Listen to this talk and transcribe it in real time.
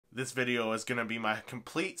This video is going to be my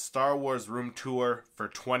complete Star Wars room tour for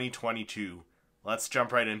 2022. Let's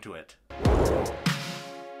jump right into it.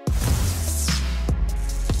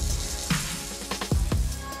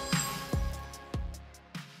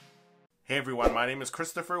 Hey everyone, my name is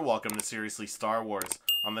Christopher. Welcome to Seriously Star Wars.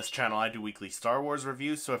 On this channel I do weekly Star Wars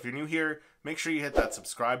reviews, so if you're new here, make sure you hit that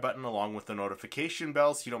subscribe button along with the notification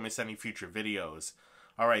bell so you don't miss any future videos.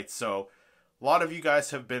 Alright, so a lot of you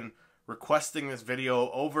guys have been requesting this video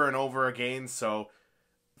over and over again, so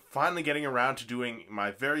finally getting around to doing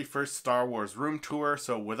my very first Star Wars room tour.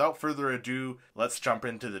 So without further ado, let's jump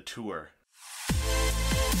into the tour.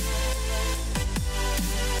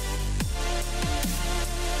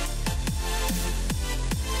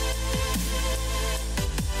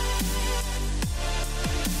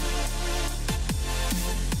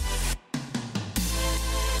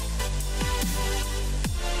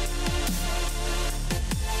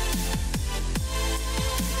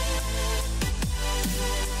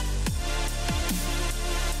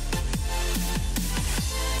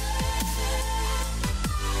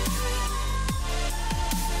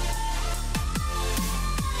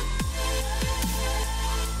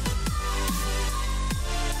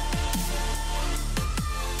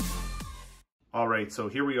 Alright, so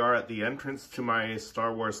here we are at the entrance to my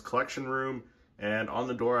Star Wars collection room, and on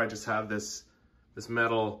the door I just have this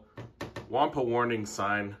metal Wampa warning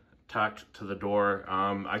sign tacked to the door.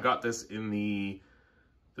 I got this in the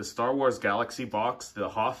Star Wars Galaxy box, the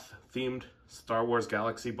Hoth themed Star Wars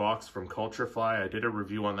Galaxy box from Culturefly. I did a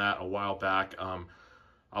review on that a while back.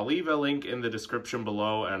 I'll leave a link in the description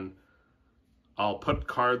below, and I'll put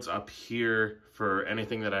cards up here for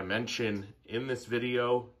anything that I mention in this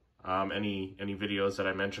video. Any videos that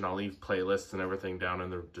I mention, I'll leave playlists and everything down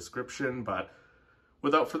in the description. But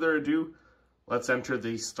without further ado, let's enter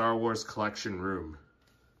the Star Wars collection room.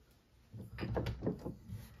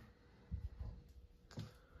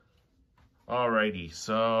 Alrighty,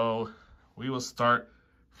 so we will start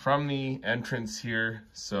from the entrance here.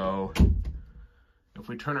 So if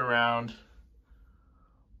we turn around,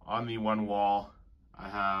 on the one wall, I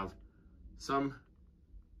have some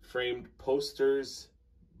framed posters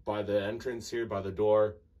by the entrance here, by the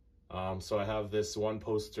door. So I have this one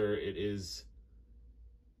poster. It is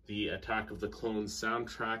the Attack of the Clones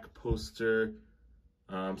soundtrack poster.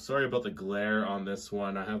 Sorry about the glare on this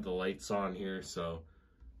one. I have the lights on here, so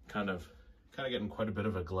kind of getting quite a bit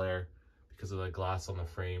of a glare because of the glass on the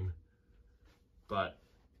frame. But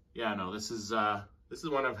yeah, no, this is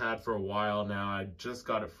one I've had for a while now. I just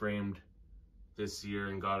got it framed this year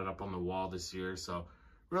and got it up on the wall this year, so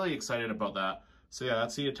really excited about that. So yeah,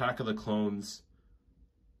 that's the Attack of the Clones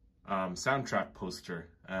soundtrack poster,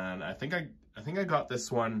 and I think I got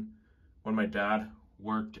this one when my dad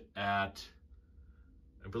worked at,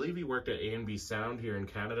 I believe he worked at A&B Sound here in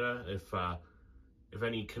Canada. If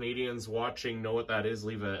any Canadians watching know what that is,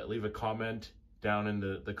 leave a comment down in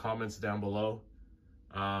the comments down below.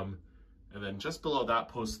 And then just below that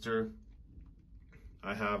poster,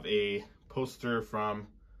 I have a poster from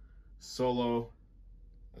Solo: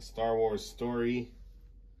 A Star Wars Story,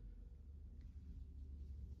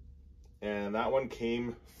 and that one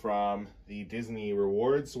came from the Disney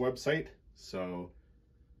Rewards website. So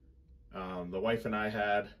the wife and I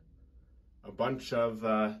had a bunch of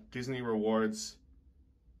Disney Rewards,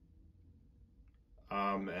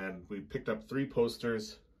 and we picked up 3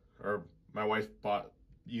 posters, or my wife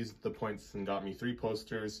used the points and got me 3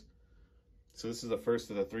 posters. So this is the first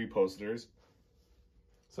of the 3 posters.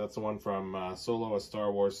 So that's the one from Solo: A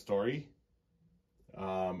Star Wars Story.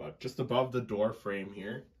 Just above the door frame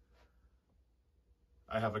here,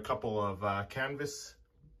 I have a couple of canvas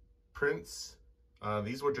prints.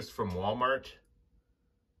 These were just from Walmart,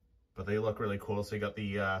 but they look really cool. So you got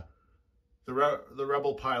the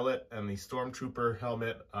Rebel pilot and the Stormtrooper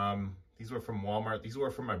helmet. These were from Walmart. These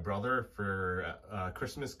were from my brother for a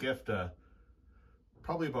Christmas gift,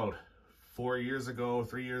 probably about 3 years ago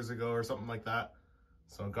or something like that.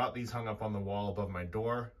 So I got these hung up on the wall above my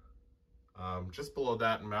door. Just below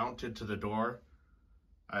that, mounted to the door,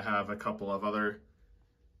 I have a couple of other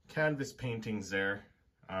canvas paintings there.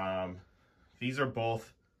 These are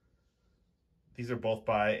both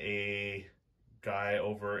by a guy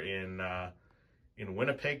over in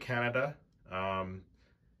Winnipeg, Canada.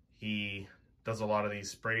 He does a lot of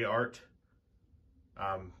these spray art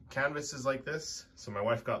canvases like this. So my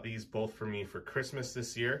wife got these both for me for Christmas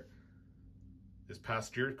this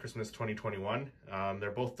past year, Christmas 2021.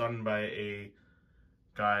 They're both done by a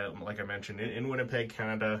guy, like I mentioned, in Winnipeg,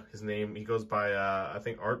 Canada. He goes by, I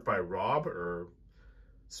think, Art by Rob, or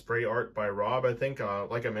Spray Art by Rob, I think.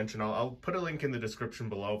 Like I mentioned, I'll put a link in the description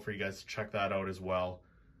below for you guys to check that out as well.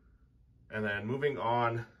 And then moving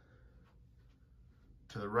on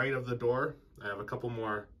to the right of the door, I have a couple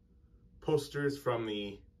more posters from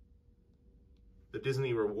the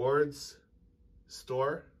Disney Rewards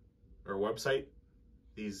store or website.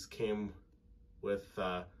 These came with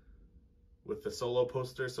the Solo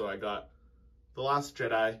poster, so I got the Last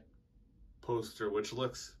Jedi poster, which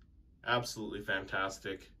looks absolutely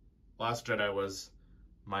fantastic. Last Jedi was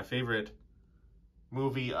my favorite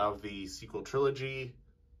movie of the sequel trilogy.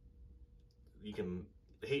 You can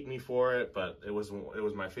hate me for it, but it was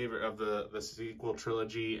my favorite of the sequel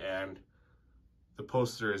trilogy, and the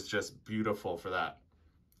poster is just beautiful for that.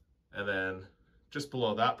 And then just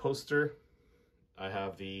below that poster, I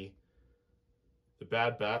have the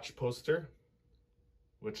Bad Batch poster,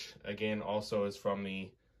 which again also is from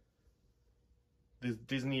the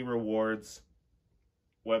Disney Rewards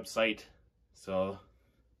website. So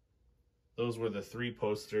those were the 3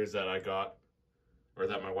 posters that I got, or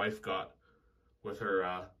that my wife got with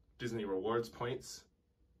her Disney Rewards points.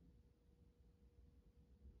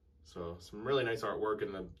 So some really nice artwork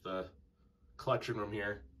in the collection room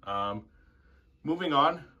here. Moving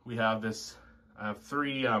on, we have this, I have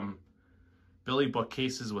 3 Billy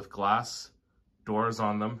bookcases with glass doors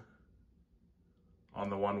on them on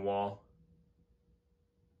the one wall.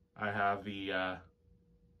 I have a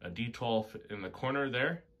detail in the corner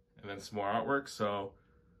there, and then some more artwork. So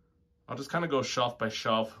I'll just kind of go shelf by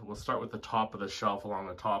shelf. We'll start with the top of the shelf along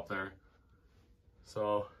the top there.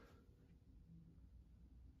 So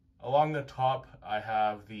along the top, I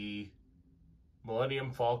have the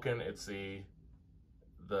Millennium Falcon. It's the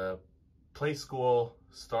Play School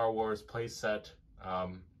Star Wars play set. That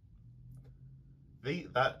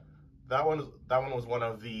one was one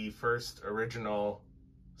of the first original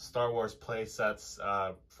Star Wars play sets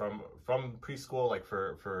from preschool, like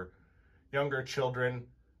for younger children.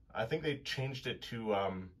 I think they changed it to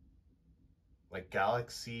like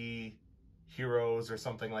Galaxy Heroes or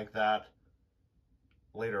something like that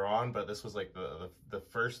later on, but this was like the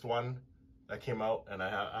first one that came out, and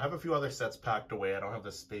I have a few other sets packed away. I don't have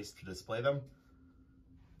the space to display them.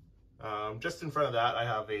 Just in front of that, I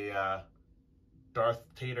have a Darth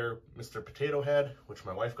Tater Mr. Potato Head, which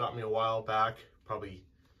my wife got me a while back, probably,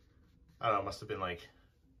 I don't know, must have been like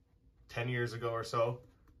 10 years ago or so.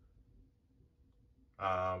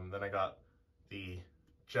 Then I got the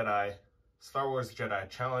Star Wars Jedi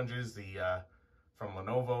Challenges, from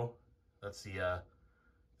Lenovo. That's the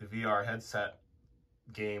VR headset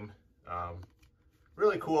game.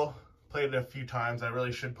 Really cool. Played it a few times. I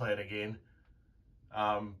really should play it again.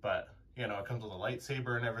 But you know, it comes with a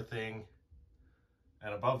lightsaber and everything.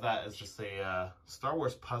 And above that is just a Star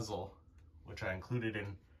Wars puzzle, which I included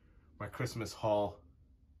in my Christmas haul.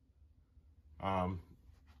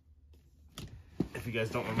 If you guys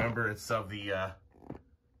don't remember, it's of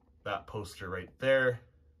that poster right there.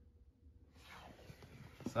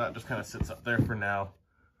 So that just kind of sits up there for now.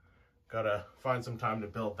 Gotta find some time to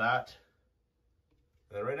build that.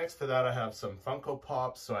 And then right next to that, I have some Funko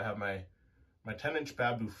Pops. So I have my 10-inch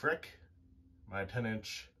Babu Frick, my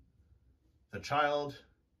 10-inch The Child,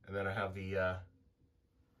 and then I have the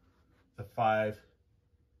 5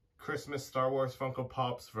 Christmas Star Wars Funko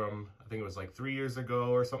Pops from, I think it was like 3 years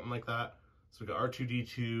ago or something like that. So we got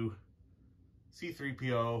R2-D2,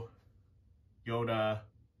 C-3PO, Yoda,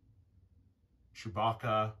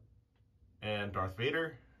 Chewbacca, and Darth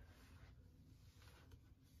Vader.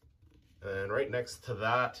 And right next to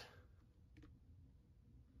that,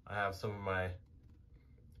 I have some of my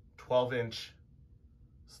 12-inch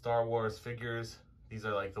Star Wars figures. These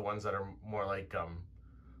are like the ones that are more like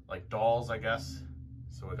dolls, I guess.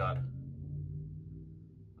 So I got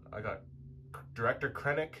Director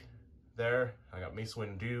Krennic there. I got Mace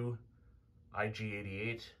Windu,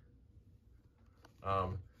 IG-88.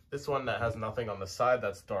 This one that has nothing on the side,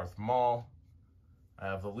 that's Darth Maul. I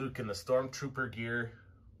have the Luke in the Stormtrooper gear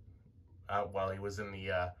while he was in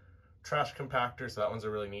the trash compactor, so that one's a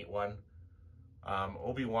really neat one.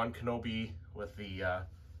 Obi-Wan Kenobi with the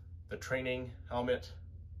training helmet,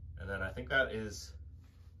 and then I think that is,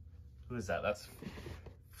 who is that? That's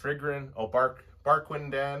Frigrin,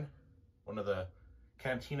 Barquin Dan, one of the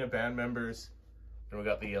Cantina band members. And we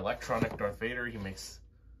got the electronic Darth Vader. He makes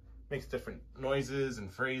different noises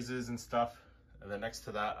and phrases and stuff. And then next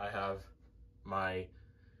to that, I have my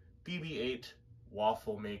BB-8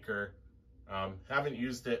 waffle maker. Haven't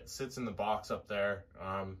used it, sits in the box up there.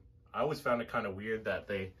 I always found it kind of weird that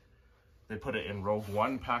they put it in Rogue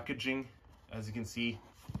One packaging, as you can see.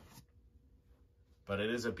 But it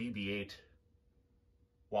is a BB-8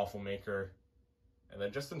 waffle maker. And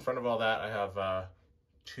then just in front of all that, I have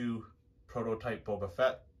 2 prototype Boba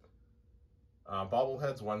Fett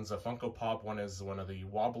bobbleheads. One's a Funko Pop, one is one of the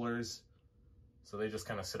Wobblers. So they just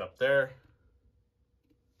kind of sit up there.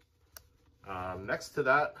 Next to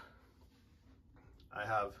that, I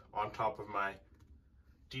have on top of my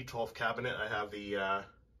D12 cabinet, I have the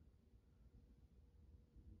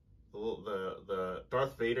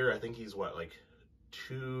Darth Vader. I think he's what, like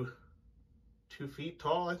two feet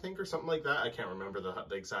tall, I think, or something like that. I can't remember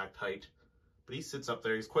the exact height, but he sits up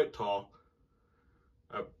there. He's quite tall.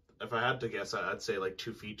 If I had to guess, I'd say like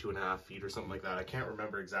 2 feet, 2.5 feet, or something like that. I can't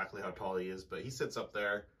remember exactly how tall he is, but he sits up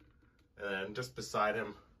there. And then just beside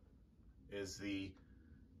him is the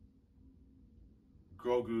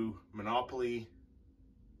Grogu Monopoly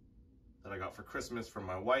that I got for Christmas from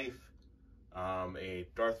my wife. A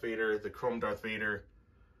Darth Vader, the Chrome Darth Vader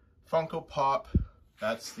Funko Pop.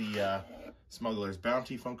 That's the Smuggler's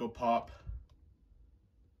Bounty Funko Pop.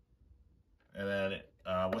 And then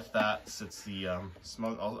with that sits the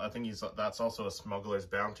I think that's also a Smuggler's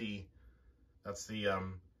Bounty. That's the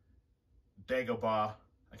Dagobah.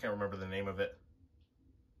 I can't remember the name of it,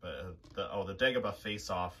 but the Dagobah Face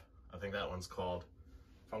Off. I think that one's called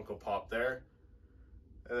Funko Pop there.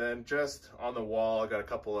 And then just on the wall, I got a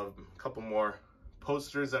couple more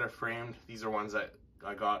posters that are framed. These are ones that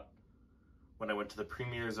I got when I went to the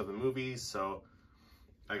premieres of the movies. So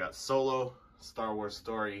I got Solo, Star Wars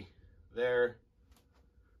Story there.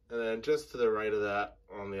 And then just to the right of that,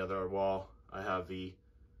 on the other wall, I have the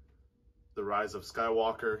Rise of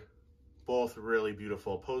Skywalker. Both really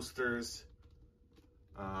beautiful posters.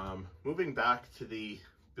 Moving back to the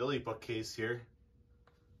Billy bookcase here.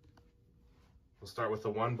 We'll start with the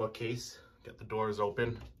one bookcase, get the doors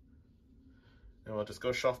open, and we'll just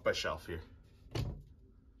go shelf by shelf here.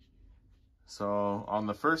 So on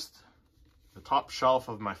the top shelf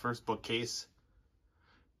of my first bookcase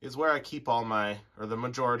is where I keep all the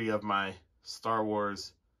majority of my Star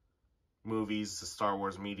Wars movies, the Star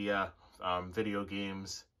Wars media, video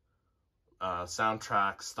games,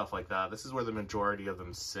 soundtracks, stuff like that. This is where the majority of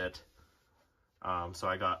them sit. So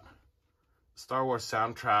I got Star Wars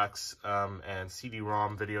soundtracks and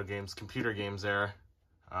CD-ROM video games, computer games there.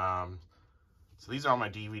 So these are all my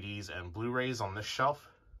DVDs and Blu-rays on this shelf.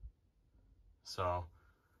 So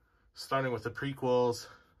starting with the prequels,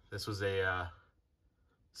 this was a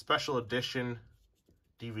special edition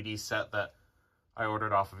DVD set that I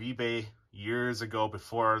ordered off of eBay years ago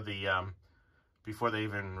before they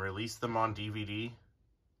even released them on DVD.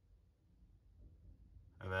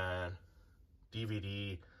 And then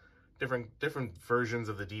DVD, different versions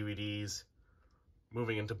of the DVDs,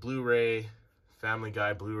 moving into Blu-ray, Family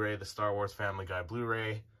Guy Blu-ray, the Star Wars Family Guy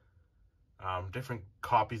Blu-ray, different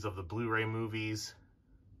copies of the Blu-ray movies,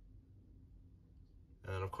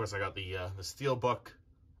 and then of course I got the Steelbook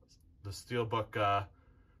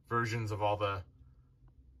versions of all the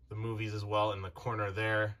movies as well in the corner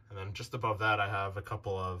there. And then just above that I have a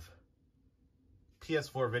couple of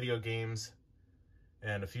PS4 video games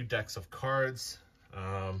and a few decks of cards.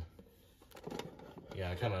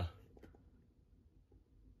 Yeah, a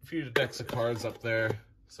few decks of cards up there.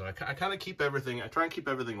 So I kind of keep everything, I try and keep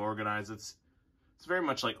everything organized. It's very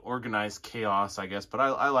much like organized chaos, I guess, but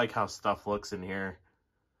I like how stuff looks in here.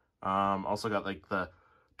 Also got like the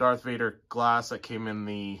Darth Vader glass that came in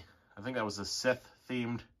I think that was a Sith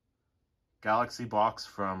themed Galaxy box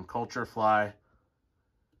from Culture Fly.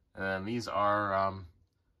 And these are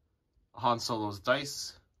Han Solo's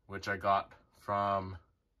dice, which I got from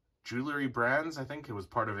Jewelry Brands. I think it was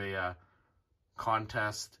part of a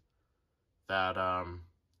contest that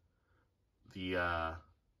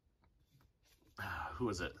who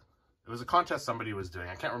was it? It was a contest somebody was doing.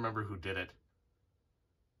 I can't remember who did it.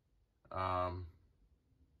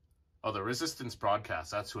 Oh, the Resistance Broadcast,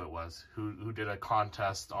 that's who it was, who did a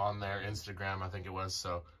contest on their Instagram, I think it was.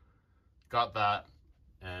 So got that,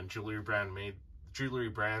 and Jewelry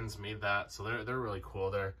Brands made that, so they're really cool.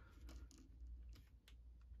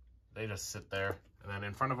 They just sit there. And then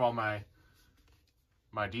in front of all my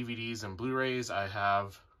DVDs and Blu-rays, I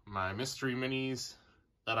have my mystery minis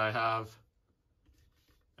that I have,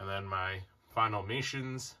 and then my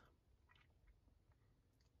Filmations,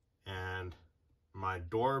 and my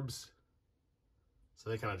Dorbs. So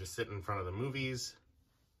they kind of just sit in front of the movies.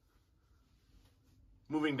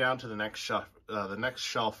 Moving down to the next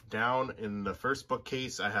shelf down in the first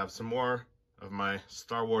bookcase, I have some more of my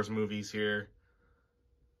Star Wars movies here.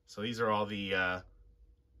 So these are all the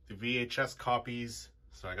VHS copies.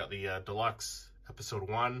 So I got the deluxe episode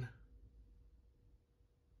 1,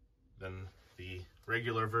 then the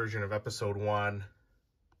regular version of episode 1.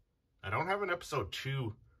 I don't have an episode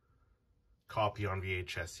 2 copy on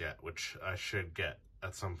VHS yet, which I should get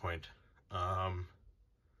at some point.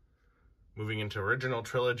 moving into original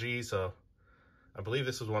trilogy. So I believe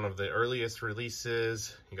this was one of the earliest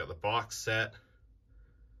releases. You got the box set.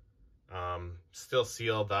 Still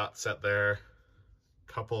sealed, that set there.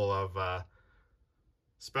 Couple of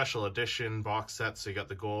special edition box sets. So you got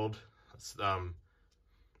the gold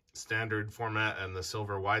standard format and the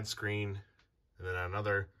silver widescreen, and then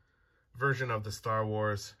another version of the Star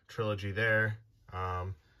Wars trilogy there. I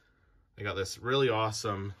got this really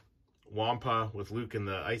awesome Wampa with Luke in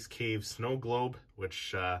the Ice Cave snow globe,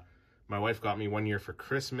 which my wife got me one year for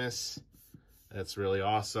Christmas. That's really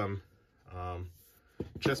awesome.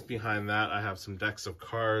 Just behind that, I have some decks of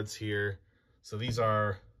cards here. So these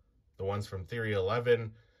are the ones from Theory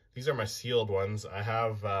 11. These are my sealed ones. I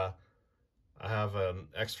have an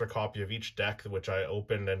extra copy of each deck, which I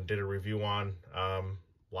opened and did a review on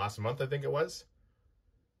last month, I think it was.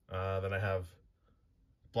 Then I have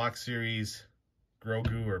Black Series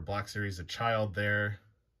Grogu, or Black Series a Child there.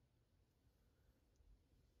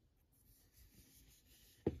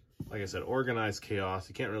 Like I said, organized chaos.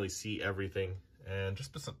 You can't really see everything. And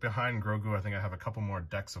just behind Grogu, I think I have a couple more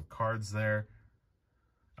decks of cards there.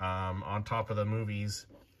 On top of the movies,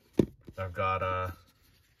 I've got,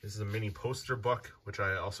 this is a mini poster book, which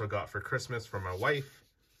I also got for Christmas from my wife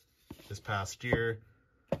this past year.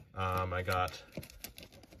 I got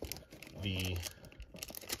the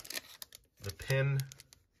pin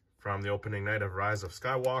from the opening night of Rise of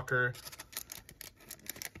Skywalker.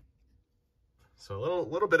 So a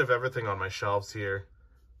little bit of everything on my shelves here.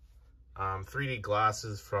 3D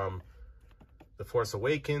glasses from The Force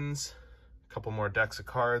Awakens. A couple more decks of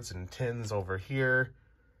cards and tins over here.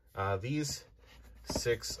 These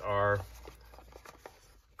 6 are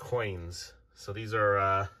coins. So these are,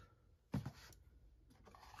 I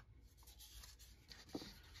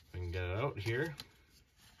can get it out here.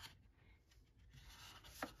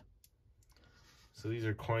 So these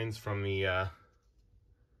are coins from the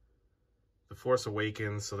Force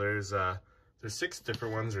Awakens. So there's 6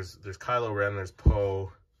 different ones. There's Kylo Ren, there's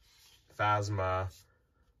Poe, Phasma,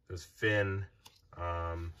 there's Finn,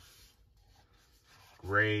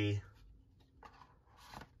 Rey,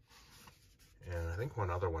 and I think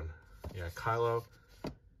one other one. Yeah, Kylo,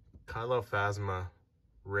 Phasma,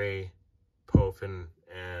 Rey, Poe, Finn,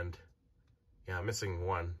 and yeah, I'm missing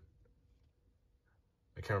one.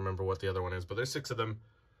 I can't remember what the other one is, but there's 6 of them,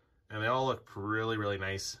 and they all look really, really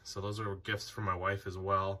nice. So those are gifts from my wife as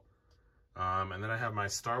well. And then I have my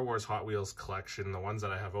Star Wars Hot Wheels collection, the ones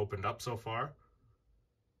that I have opened up so far.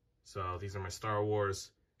 So these are my Star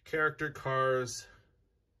Wars character cars,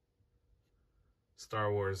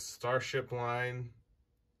 Star Wars Starship line,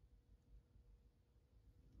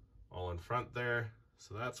 all in front there.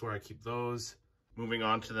 So that's where I keep those. Moving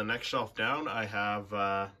on to the next shelf down, I have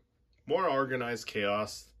more organized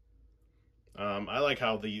chaos. I like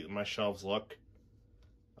how my shelves look,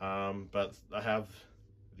 but I have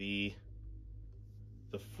the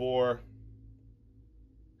 4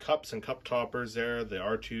 cups and cup toppers there, the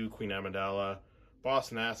R2, Queen Amidala,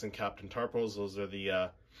 Boss Nass, and Captain Tarpos.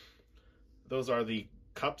 Those are the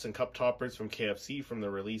cups and cup toppers from KFC from the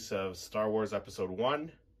release of Star Wars Episode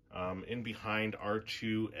 1. In behind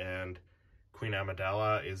R2 and Queen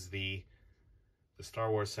Amidala is the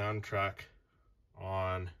Star Wars soundtrack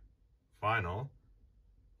on vinyl,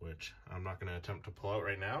 which I'm not going to attempt to pull out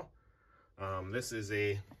right now.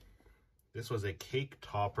 This was a cake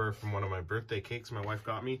topper from one of my birthday cakes my wife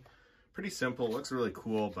got me. Pretty simple, looks really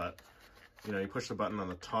cool, but you know, you push the button on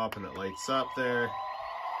the top and it lights up there.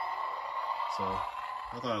 So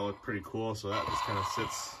I thought it looked pretty cool, so that just kind of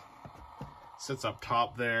sits up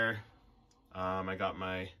top there. I got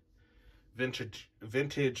my vintage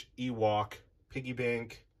Ewok piggy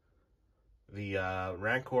bank, the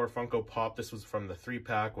Rancor Funko Pop. This was from the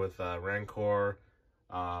 3-pack with Rancor,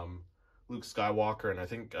 Luke Skywalker, and I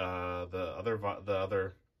think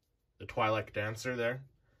the Twi'lek Dancer there.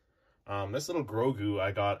 This little Grogu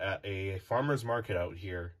I got at a farmer's market out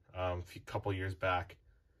here a couple years back.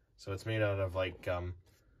 So it's made out of like,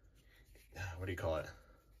 what do you call it?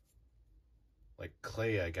 Like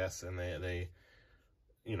clay, I guess, and they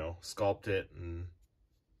you know, sculpt it and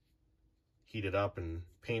heat it up and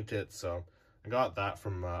paint it. So I got that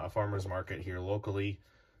from a farmer's market here locally.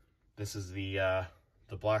 This is the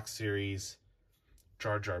Black Series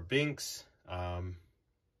Jar Jar Binks, a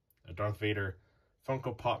Darth Vader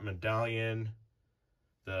Funko Pop medallion,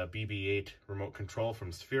 the BB-8 remote control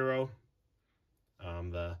from Sphero,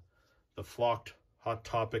 the flocked Hot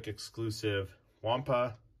Topic exclusive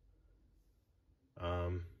Wampa,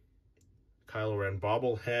 Kylo Ren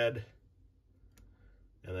bobblehead,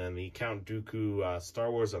 And then the Count Dooku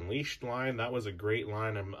Star Wars Unleashed line. That was a great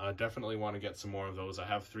line. I definitely want to get some more of those. I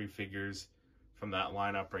have 3 figures from that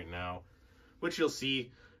lineup right now, which you'll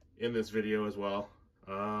see in this video as well.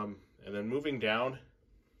 And then moving down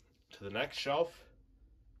to the next shelf,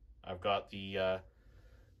 I've got the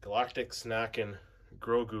Galactic Snack and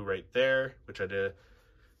Grogu right there, which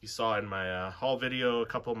you saw in my haul video a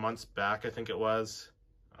couple months back, I think it was.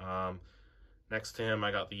 Next to him,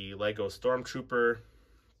 I got the Lego Stormtrooper.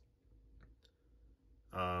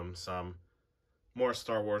 Some more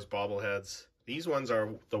Star Wars bobbleheads. These ones are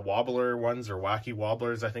the wobbler ones, or wacky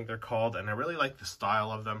wobblers, I think they're called, and I really like the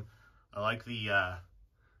style of them. I like the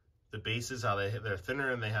bases, how they're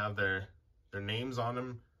thinner and they have their names on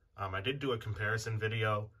them. I did do a comparison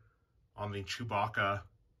video on the Chewbacca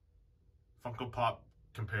Funko Pop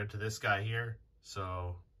compared to this guy here,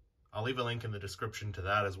 so I'll leave a link in the description to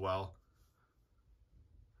that as well.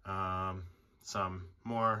 Some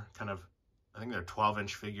more kind of, I think they're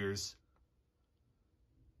 12-inch figures.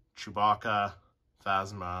 Chewbacca,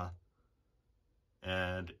 Phasma,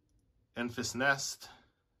 and Enfys Nest,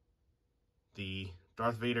 the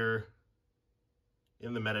Darth Vader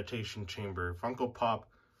in the Meditation Chamber Funko Pop.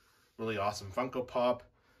 Really awesome Funko Pop.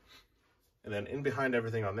 And then in behind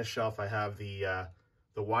everything on this shelf, I have the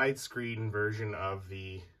widescreen version of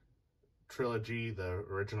the trilogy, the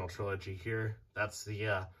original trilogy here. That's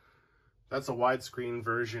a widescreen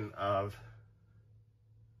version of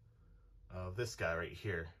this guy right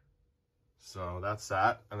here. So that's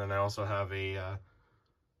that. And then I also have a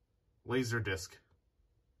Laserdisc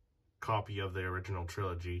copy of the original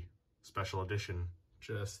trilogy special edition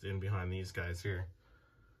just in behind these guys here.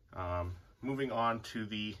 Moving on to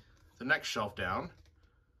the next shelf down.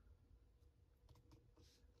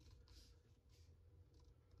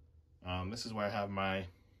 This is where I have my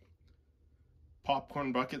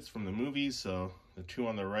popcorn buckets from the movies. So the 2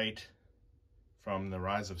 on the right from The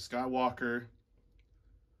Rise of Skywalker,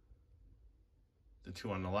 the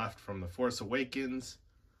 2 on the left from The Force Awakens.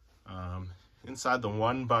 Inside the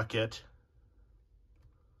 1 bucket,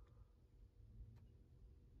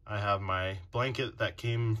 I have my blanket that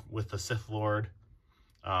came with the Sith Lord,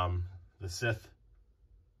 the Sith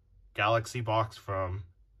Galaxy box from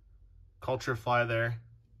Culture Fly there.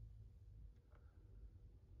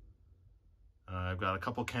 I've got a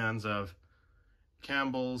couple cans of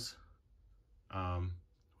Campbell's, what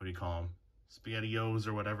do you call them? SpaghettiOs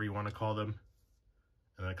or whatever you want to call them.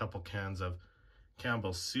 And then a couple cans of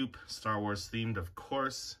Campbell's soup, Star Wars themed, of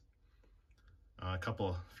course. A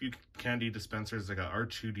few candy dispensers. I got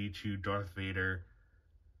R2-D2, Darth Vader,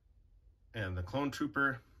 and the Clone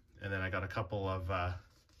Trooper. And then I got a couple of,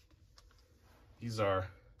 these are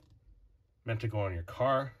meant to go on your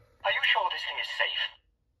car. Are you sure this thing is safe?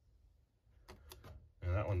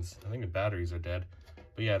 And that one's, I think the batteries are dead.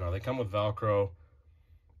 But yeah, no, they come with Velcro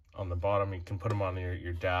on the bottom. You can put them on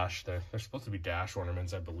your dash. They're supposed to be dash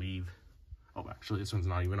ornaments, I believe. Oh, actually, this one's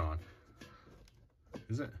not even on.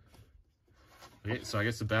 Is it? Okay, so I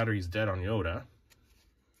guess the battery's dead on Yoda.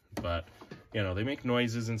 But, you know, they make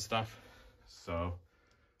noises and stuff. So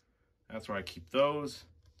that's where I keep those.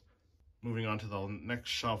 Moving on to the next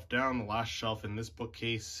shelf down, the last shelf in this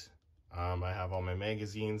bookcase. I have all my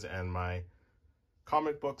magazines and my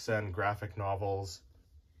comic books and graphic novels.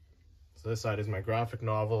 So this side is my graphic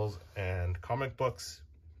novels and comic books,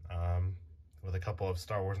 with a couple of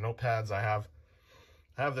Star Wars notepads. I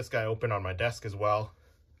have this guy open on my desk as well.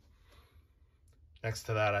 Next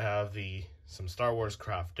to that, I have some Star Wars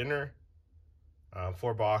craft dinner,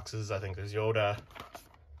 4 boxes. I think there's Yoda,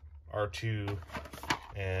 R2,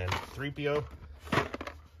 and 3PO.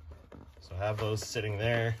 So I have those sitting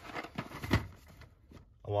there,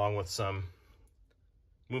 along with some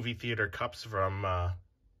movie theater cups from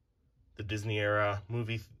the Disney era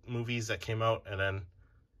movies that came out. And then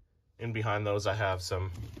in behind those, I have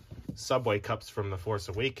some Subway cups from The Force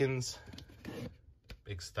Awakens.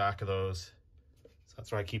 Big stack of those. So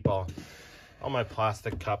that's where I keep all my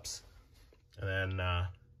plastic cups. And then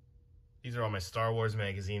these are all my Star Wars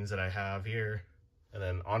magazines that I have here. And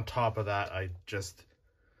then on top of that, I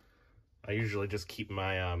usually just keep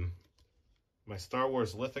my my Star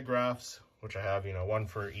Wars lithographs, which I have, you know, one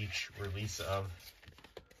for each release of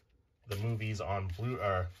the movies on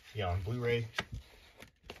Blu-ray.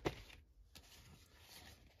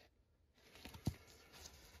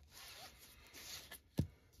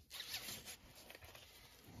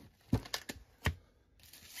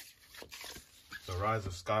 So Rise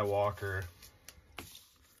of Skywalker,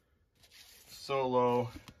 Solo,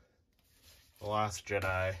 The Last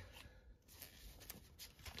Jedi,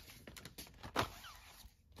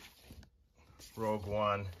 Rogue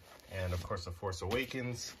One, and of course The Force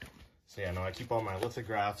Awakens. So yeah, no, I keep all my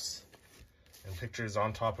lithographs and pictures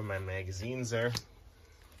on top of my magazines there.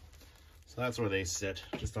 So that's where they sit,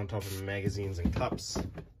 just on top of the magazines and cups.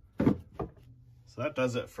 So that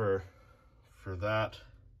does it for that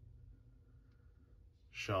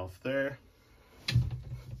shelf there.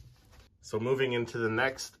 So moving into the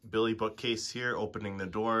next Billy bookcase here, opening the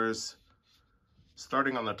doors.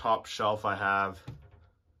 Starting on the top shelf, I have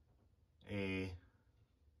a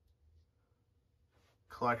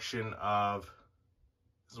collection of,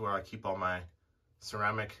 this is where I keep all my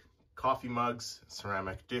ceramic coffee mugs,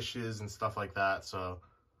 ceramic dishes and stuff like that. So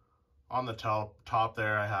on the top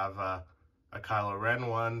there, I have a Kylo Ren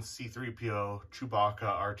one, C-3PO, Chewbacca,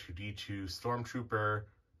 R2-D2, Stormtrooper,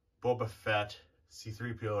 Boba Fett,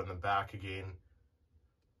 C-3PO in the back again,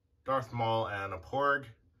 Darth Maul, and a Porg.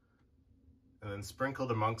 And then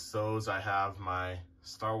sprinkled amongst those, I have my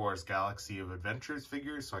Star Wars Galaxy of Adventures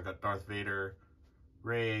figures. So I got Darth Vader,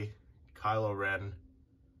 Rey, Kylo Ren,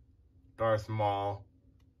 Darth Maul,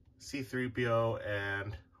 C-3PO,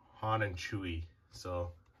 and Han and Chewie.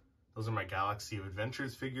 So those are my Galaxy of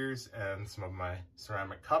Adventures figures and some of my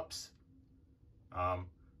ceramic cups.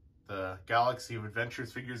 The Galaxy of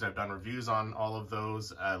Adventures figures, I've done reviews on all of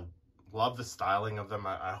those. I love the styling of them.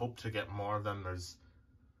 I hope to get more of them. There's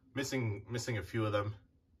missing a few of them.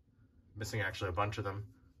 Missing actually a bunch of them.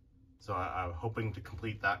 So I'm hoping to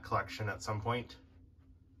complete that collection at some point.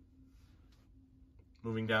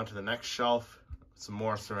 Moving down to the next shelf, some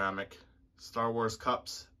more ceramic Star Wars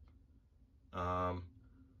cups. I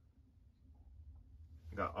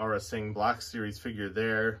got Aurra Sing Black Series figure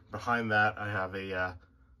there. Behind that, I have a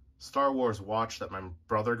Star Wars watch that my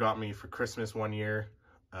brother got me for Christmas one year.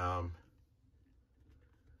 A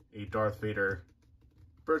Darth Vader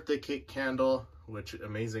birthday cake candle, which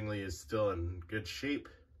amazingly is still in good shape.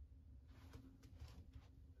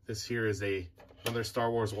 This here is another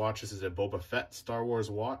Star Wars watch. This is a Boba Fett Star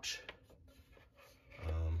Wars watch.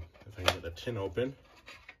 If I can get the tin open.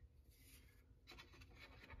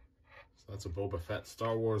 So that's a Boba Fett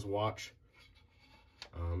Star Wars watch.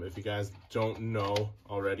 If you guys don't know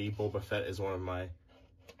already, Boba Fett is one of my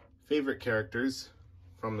favorite characters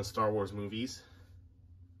from the Star Wars movies.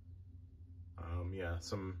 Yeah,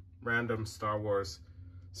 some random Star Wars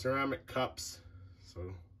ceramic cups.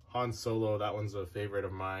 So Han Solo, that one's a favorite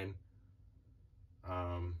of mine.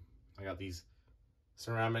 I got these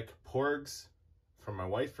ceramic Porgs from my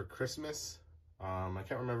wife for Christmas. I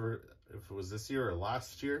can't remember if it was this year or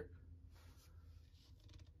last year.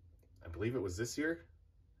 I believe it was this year.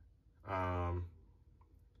 No,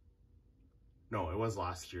 it was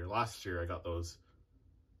last year. Last year I got those.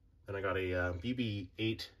 Then I got a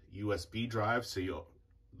BB-8 USB drive. So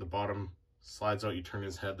the bottom slides out, you turn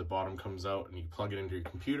his head, the bottom comes out, and you plug it into your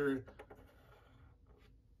computer.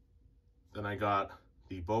 Then I got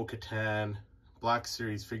the Bo-Katan Black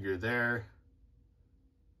Series figure there.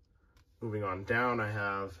 Moving on down, I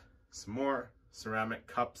have some more ceramic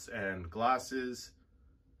cups and glasses.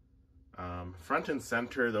 Front and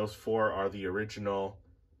center, those four are the original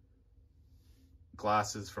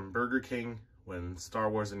glasses from Burger King when Star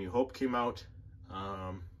Wars A New Hope came out.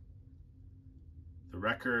 The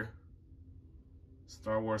Wrecker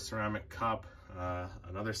Star Wars ceramic cup,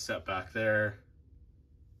 another set back there.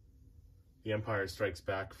 The Empire Strikes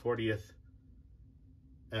Back 40th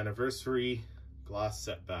anniversary glass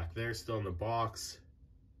set back there, still in the box.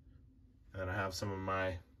 And I have some of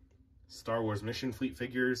my Star Wars Mission Fleet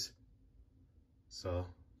figures. So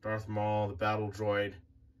Darth Maul, the Battle Droid,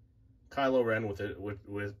 Kylo Ren with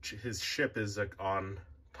his ship is on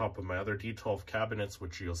top of my other D12 cabinets,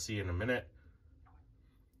 which you'll see in a minute.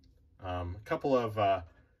 A couple of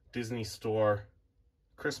Disney Store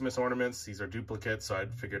Christmas ornaments. These are duplicates, so I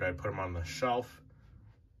figured I'd put them on the shelf.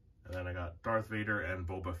 And then I got Darth Vader and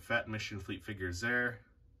Boba Fett Mission Fleet figures there.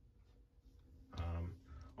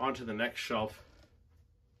 On to the next shelf,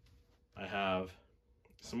 I have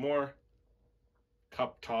some more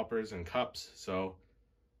cup toppers and cups. So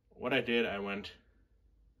what I did, I went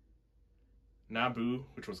Naboo,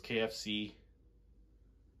 which was KFC.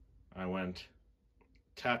 I went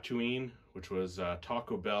Tatooine, which was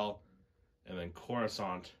Taco Bell, and then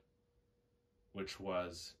Coruscant, which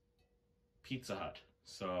was Pizza Hut.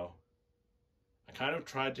 So I kind of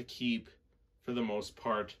tried to keep, for the most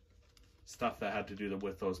part, stuff that had to do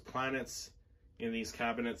with those planets in these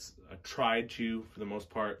cabinets. I tried to, for the most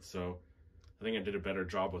part, so I think I did a better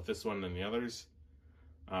job with this one than the others.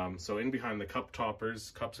 So in behind the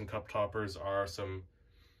cups and cup toppers are some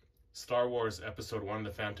Star Wars Episode 1,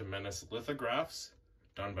 The Phantom Menace lithographs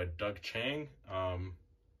done by Doug Chang.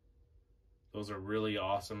 Those are really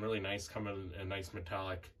awesome, really nice, come in a nice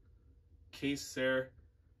metallic case there.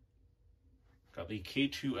 Got the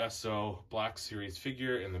K2SO Black Series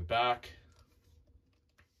figure in the back.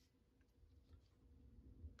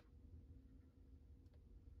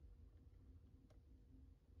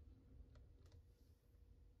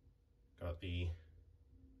 Got the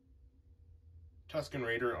Tusken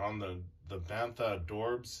Raider on the Bantha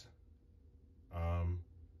Dorbs.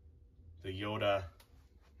 The Yoda.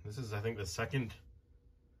 This is, I think, the second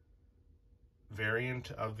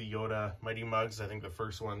variant of the Yoda Mighty Mugs. I think the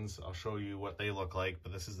first ones, I'll show you what they look like,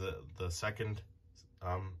 but this is the second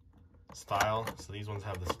style. So these ones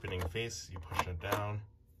have the spinning face. You push it down.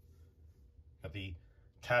 Got the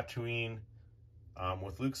Tatooine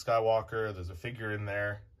with Luke Skywalker. There's a figure in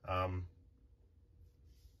there.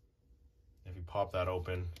 If you pop that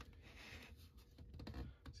open,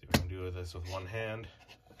 see what I can do with this with one hand.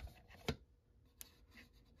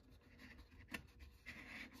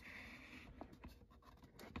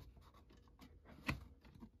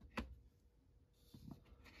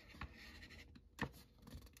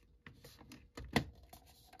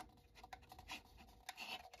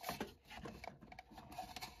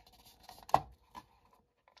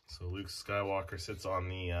 So Luke Skywalker sits on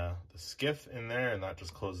the skiff in there, and that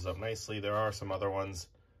just closes up nicely. There are some other ones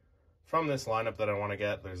from this lineup that I want to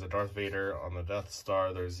get. There's a Darth Vader on the Death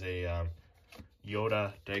Star. There's a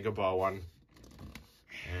Yoda Dagobah one.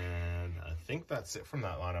 And I think that's it from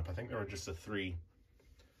that lineup. I think there were just the 3.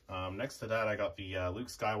 Next to that, I got the Luke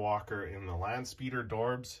Skywalker in the Landspeeder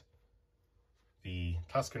Dorbs. The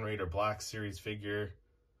Tusken Raider Black Series figure.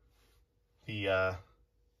 The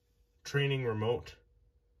training remote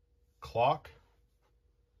clock,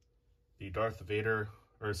 the Darth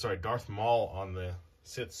Maul on the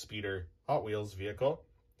Sith Speeder Hot Wheels vehicle,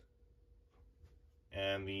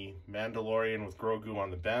 and the Mandalorian with Grogu on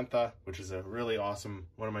the Bantha, which is a really awesome,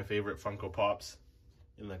 one of my favorite Funko Pops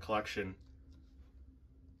in the collection.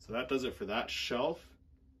 So that does it for that shelf.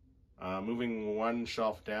 Moving one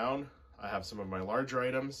shelf down, I have some of my larger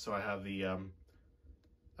items. So I have the,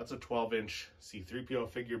 that's a 12-inch C-3PO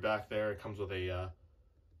figure back there. It comes with a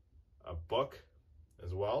book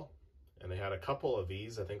as well, and they had a couple of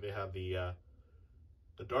these. I think they had the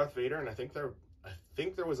Darth Vader, and I think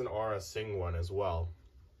there was an Aura Singh one as well.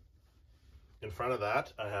 In front of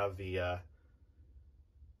that, I have the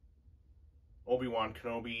Obi-Wan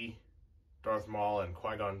Kenobi, Darth Maul, and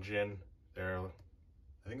Qui-Gon Jinn. I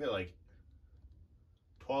think they're like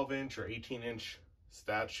 12-inch or 18-inch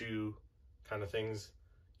statue kind of things.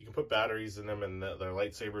 You can put batteries in them, and their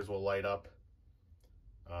lightsabers will light up.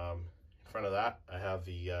 In front of that, I have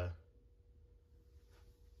the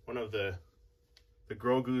one of the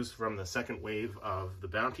Grogus from the second wave of the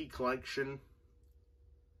Bounty Collection.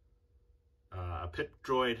 A Pit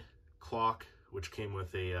Droid clock, which came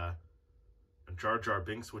with a Jar Jar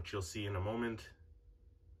Binks, which you'll see in a moment.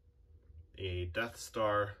 A Death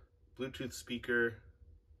Star Bluetooth speaker.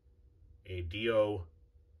 A Dio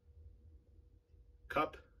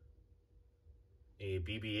cup. A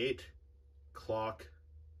BB-8 clock.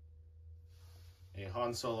 A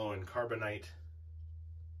Han Solo and Carbonite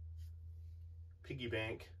piggy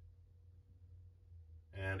bank,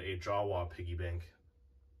 and a Jawa piggy bank.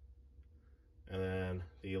 And then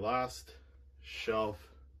the last shelf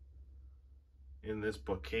in this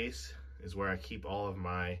bookcase is where I keep all of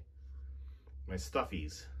my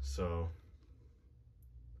stuffies. So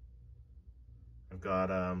I've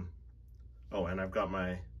got oh, and I've got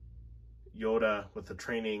my Yoda with the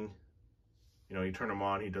training. You know, you turn him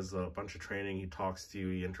on, he does a bunch of training, he talks to you,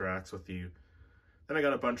 he interacts with you. Then I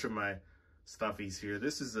got a bunch of my stuffies here.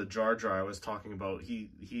 This is a Jar Jar I was talking about.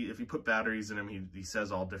 He if you put batteries in him, he says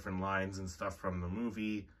all different lines and stuff from the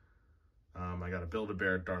movie. I got a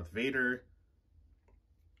Build-A-Bear Darth Vader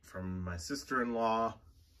from my sister-in-law.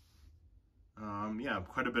 Yeah,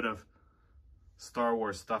 quite a bit of Star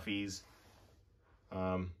Wars stuffies.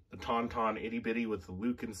 The Tauntaun Itty Bitty with the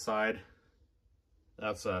Luke inside.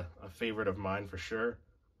 That's a favorite of mine for sure.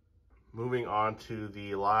 Moving on to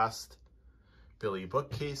the last Billy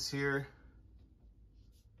bookcase here.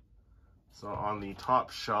 So on the top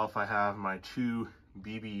shelf, I have my 2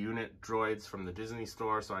 BB unit droids from the Disney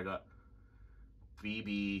store. So I got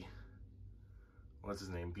BB, what's his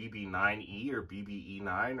name? BB9E or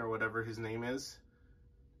BBE9 or whatever his name is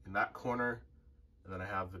in that corner. And then I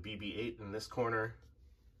have the BB-8 in this corner.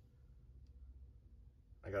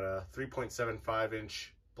 I got a 3.75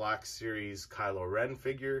 inch Black Series Kylo Ren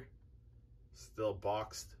figure, still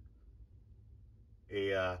boxed.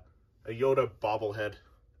 A Yoda bobblehead.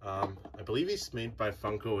 I believe he's made by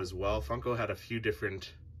Funko as well. Funko had a few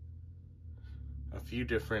different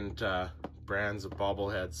brands of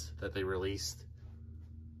bobbleheads that they released.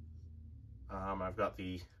 I've got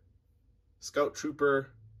the Scout Trooper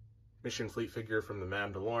Mission Fleet figure from The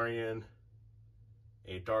Mandalorian,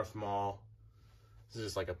 a Darth Maul. This is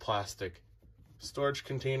just like a plastic storage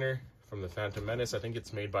container from The Phantom Menace. I think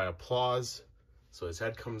it's made by Applause, so his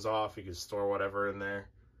head comes off. You can store whatever in there.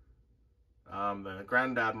 The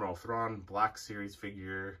Grand Admiral Thrawn Black Series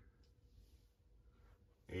figure,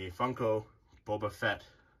 a Funko Boba Fett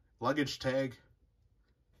luggage tag,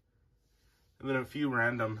 and then a few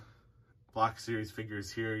random Black Series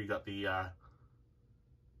figures here. You got the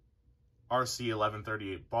RC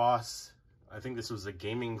 1138 Boss. I think this was a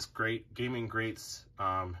Gaming Greats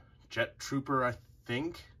Jet Trooper, I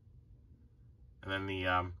think. And then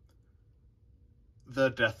the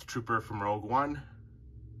Death Trooper from Rogue One.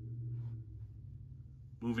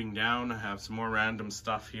 Moving down, I have some more random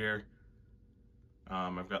stuff here.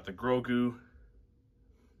 I've got the Grogu.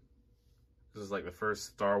 This is like the first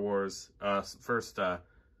Star Wars,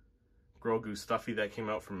 Grogu stuffy that came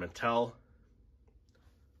out from Mattel.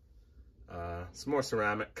 Some more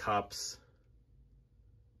ceramic cups,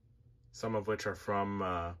 some of which are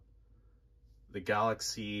from the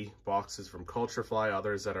Galaxy boxes from Culturefly,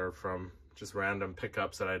 others that are from just random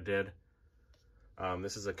pickups that I did.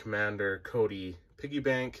 This is a Commander Cody piggy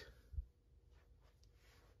bank,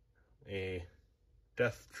 a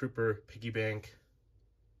Death Trooper piggy bank,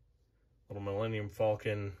 little Millennium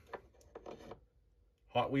Falcon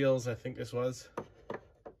Hot Wheels, I think this was.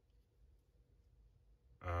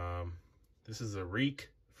 This is a Reek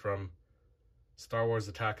from Star Wars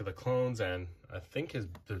Attack of the Clones, and I think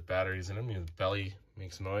there's batteries in him. His belly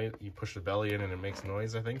makes noise. You push the belly in and it makes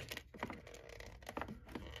noise, I think.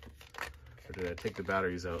 Or did I take the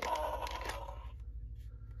batteries out?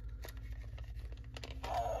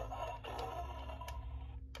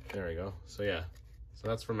 There we go. So yeah, so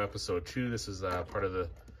that's from episode 2. This is part of the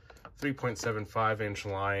 3.75-inch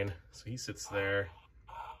line. So he sits there.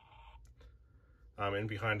 And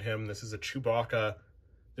behind him, this is a Chewbacca.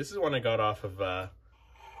 This is one I got off of,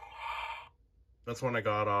 that's one I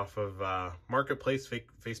got off of Marketplace,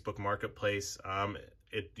 Facebook Marketplace.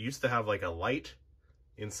 It used to have like a light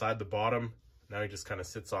inside the bottom. Now he just kind of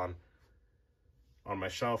sits on my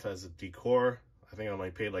shelf as a decor. I think I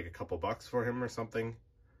only paid like a couple bucks for him or something.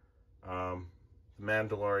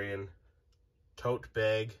 Mandalorian tote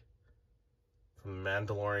bag from the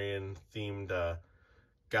Mandalorian themed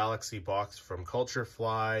Galaxy box from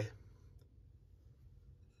Culturefly.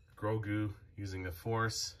 Grogu using the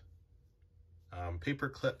Force.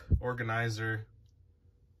 Paperclip organizer.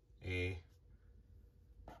 A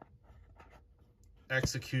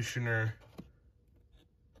Executioner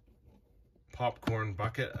popcorn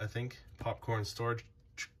bucket, I think. Popcorn storage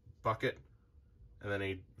bucket. And then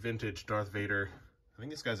a vintage Darth Vader. I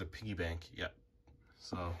think this guy's a piggy bank. Yep.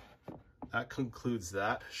 So that concludes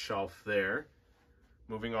that shelf there.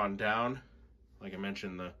 Moving on down, like I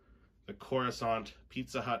mentioned, the Coruscant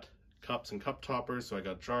Pizza Hut cups and cup toppers. So I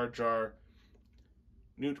got Jar Jar,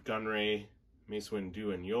 Newt Gunray, Mace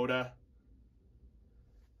Windu, and Yoda.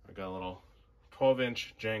 I got a little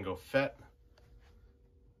 12-inch Jango Fett.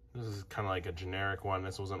 This is kind of like a generic one.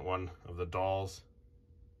 This wasn't one of the dolls.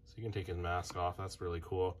 So you can take his mask off. That's really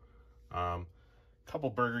cool. Couple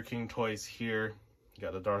Burger King toys here. You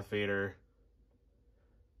got the Darth Vader,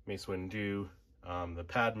 Mace Windu, the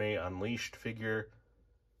Padme Unleashed figure,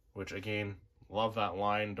 which again, love that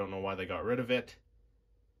line. Don't know why they got rid of it.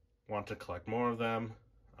 Want to collect more of them.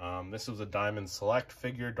 This was a Diamond Select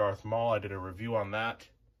figure, Darth Maul. I did a review on that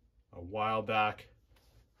a while back.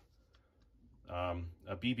 A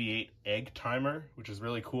BB-8 egg timer, which is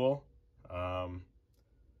really cool.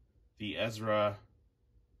 The Ezra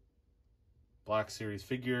Black Series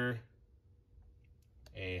figure.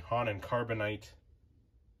 A Han and Carbonite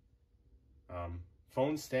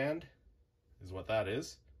phone stand is what that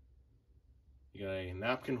is. You got a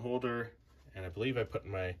napkin holder, and I believe I put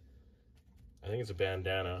I think it's a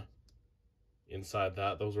bandana inside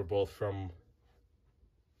that. Those were both from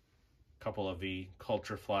a couple of the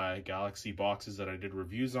Culturefly Galaxy boxes that I did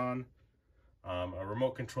reviews on. A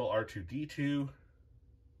remote control R2-D2.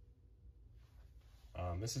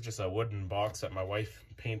 This is just a wooden box that my wife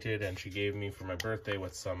painted and she gave me for my birthday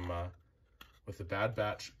with some with the Bad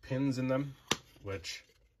Batch pins in them, which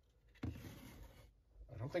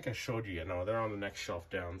I don't think I showed you yet. No, they're on the next shelf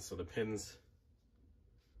down. So the pins,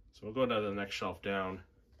 so we'll go to the next shelf down.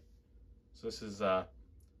 So this is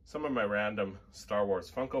some of my random Star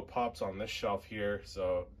Wars Funko Pops on this shelf here.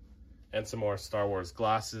 So, and some more Star Wars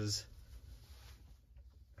glasses.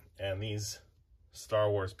 And these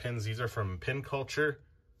Star Wars pins, these are from Pin Culture.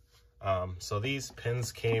 So these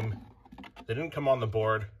pins came, they didn't come on the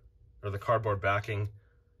board or the cardboard backing.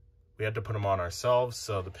 we had to put them on ourselves.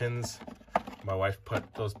 So the pins, my wife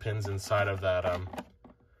put those pins inside of that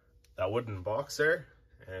that wooden box there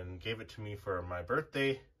and gave it to me for my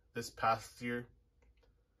birthday this past year.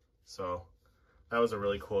 So that was a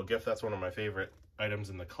really cool gift. That's one of my favorite items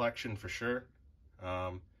in the collection for sure.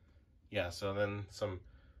 Yeah, so then some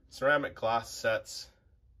ceramic glass sets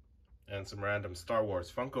and some random Star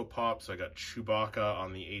Wars Funko Pops. So I got Chewbacca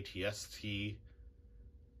on the AT-ST,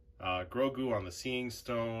 Grogu on the Seeing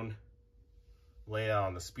Stone, Leia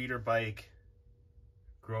on the speeder bike,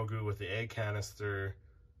 Grogu with the egg canister,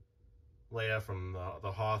 Leia from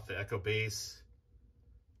the Hoth, the Echo Base,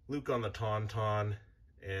 Luke on the Tauntaun,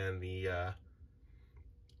 and the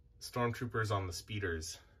Stormtroopers on the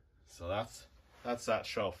speeders. So that's that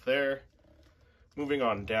shelf there. Moving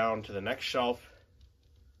on down to the next shelf,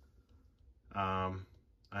 I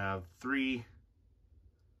have 3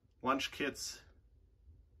 lunch kits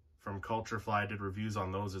from Culture Fly. I did reviews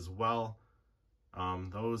on those as well.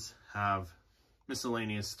 Those have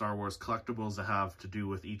miscellaneous Star Wars collectibles that have to do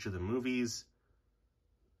with each of the movies.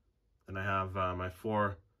 Then I have my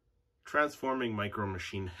 4 transforming Micro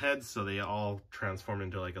Machine heads, so they all transform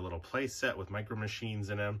into like a little play set with Micro Machines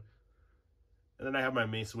in them. And then I have my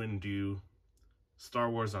Mace Windu Star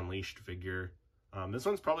Wars Unleashed figure. This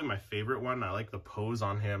one's probably my favorite one. I like the pose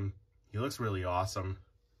on him. He looks really awesome.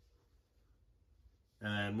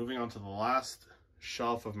 And then moving on to the last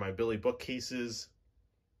shelf of my Billy bookcases,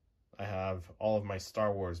 I have all of my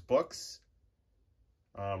Star Wars books,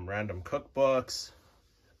 random cookbooks,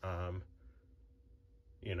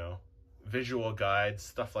 you know, visual guides,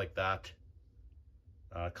 stuff like that,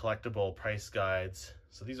 collectible price guides.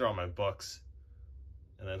 So these are all my books.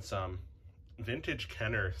 And then some vintage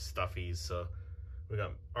Kenner stuffies. So we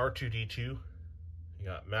got R2-D2, you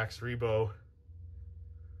got Max Rebo,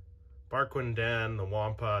 Barquin Dan, the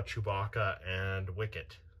Wampa, Chewbacca, and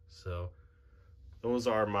Wicket. So those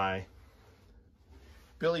are my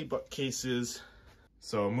Billy bookcases.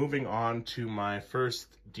 So moving on to my first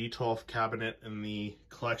Detolf cabinet in the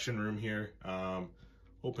collection room here.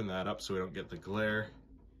 Open that up so we don't get the glare.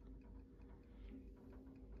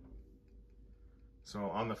 So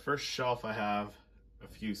on the first shelf I have a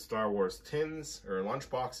few Star Wars tins or lunch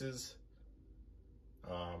boxes.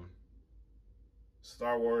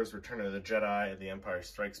 Star Wars Return of the Jedi, The Empire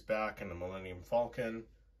Strikes Back, and the Millennium Falcon.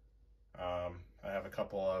 I have a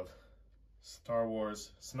couple of Star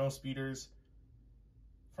Wars snow speeders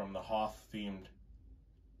from the Hoth themed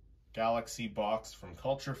Galaxy box from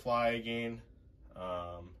Culture Fly again.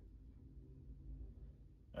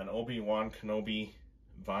 An Obi-Wan Kenobi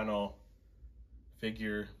vinyl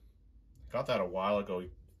figure. Got that a while ago,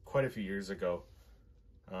 quite a few years ago.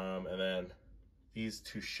 And then these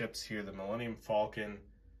 2 ships here, the Millennium Falcon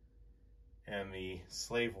and the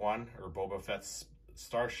Slave One, or Boba Fett's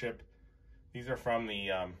starship. These are from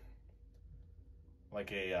the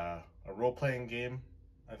like a role-playing game,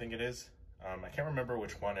 I think it is. I can't remember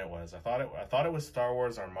which one it was. I thought it was Star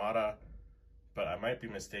Wars Armada, but I might be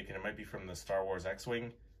mistaken. It might be from the Star Wars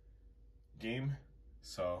X-Wing game.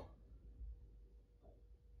 So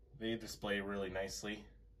they display really nicely.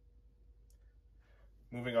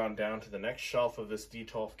 Moving on down to the next shelf of this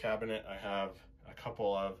Detolf cabinet, I have a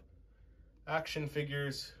couple of action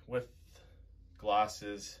figures with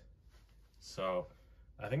glasses. So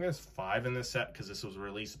I think there's 5 in this set because this was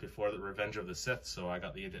released before the Revenge of the Sith. So I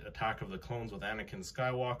got the Attack of the Clones with Anakin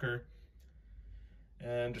Skywalker.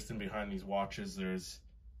 And just in behind these watches, there's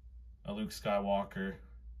a Luke Skywalker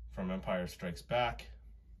from Empire Strikes Back.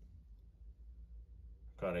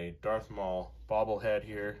 Got a Darth Maul bobblehead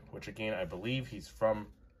here, which again, I believe he's from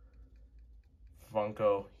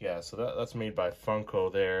Funko. Yeah, so that's made by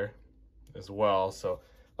Funko there as well. So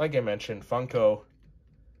like I mentioned, Funko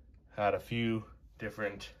had a few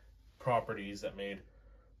different properties that made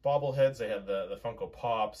bobbleheads. They had the Funko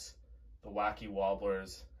Pops, the Wacky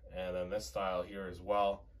Wobblers, and then this style here as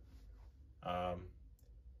well. Kylo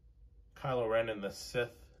Ren and the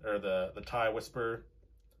Sith, or the TIE Whisperer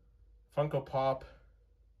Funko Pop.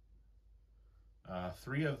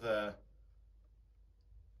 3 of the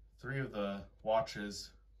watches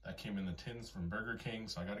that came in the tins from Burger King,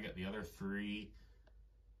 so I got to get the other 3.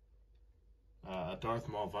 A Darth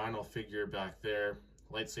Maul vinyl figure back there.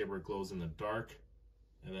 Lightsaber glows in the dark,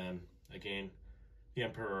 and then again the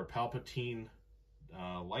Emperor Palpatine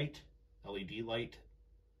light, LED light,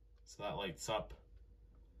 so that lights up.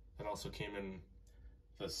 That also came in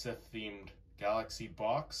the Sith themed Galaxy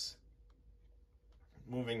box.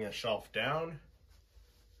 Moving a shelf down.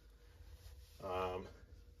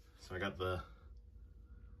 So I got the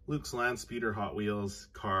Luke's Land Speeder Hot Wheels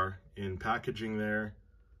car in packaging there.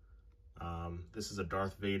 This is a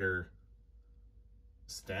Darth Vader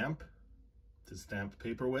stamp to stamp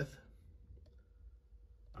paper with.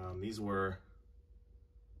 These were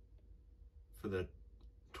for the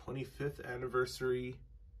 25th anniversary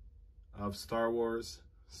of Star Wars.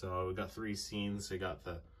 So we got 3 scenes. We got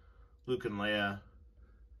the Luke and Leia,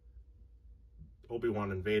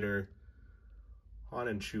 Obi-Wan and Vader, Han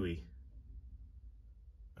and Chewie.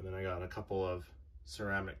 And then I got a couple of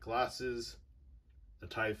ceramic glasses, the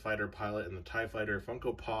TIE Fighter pilot and the TIE Fighter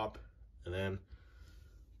Funko Pop. And then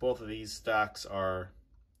both of these stacks are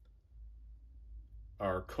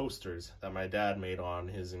coasters that my dad made on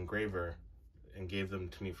his engraver and gave them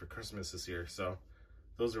to me for Christmas this year. So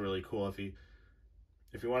those are really cool. If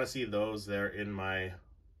you want to see those, they're in my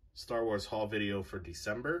Star Wars haul video for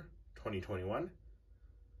December 2021.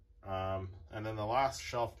 And then the last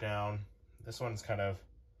shelf down, this one's kind of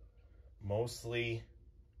mostly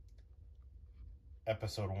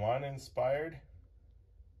Episode 1 inspired.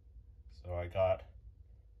 So I got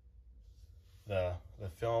the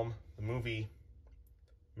movie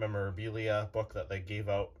memorabilia book that they gave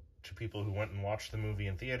out to people who went and watched the movie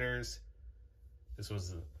in theaters. This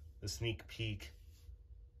was the sneak peek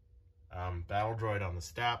battle droid on the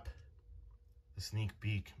step, the sneak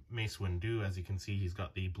peek Mace Windu. As you can see, he's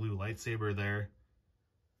got the blue lightsaber there.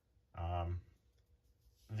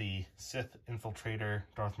 The Sith Infiltrator,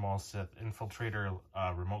 Darth Maul Sith Infiltrator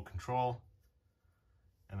remote control,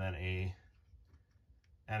 and then a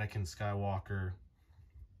Anakin Skywalker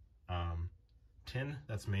tin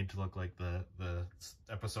that's made to look like the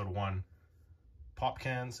Episode 1 pop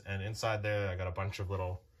cans, and inside there I got a bunch of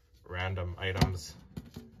little random items.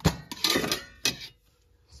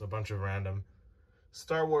 So a bunch of random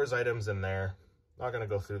Star Wars items in there. Not gonna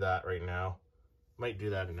go through that right now. Might do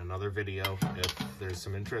that in another video if there's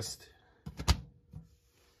some interest.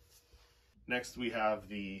 Next we have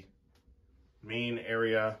the main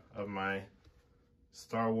area of my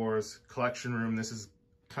Star Wars collection room. This is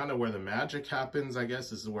kind of where the magic happens, I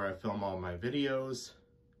guess. This is where I film all my videos.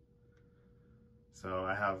 So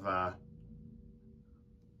I have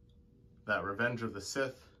that Revenge of the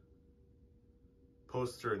Sith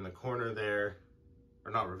poster in the corner there.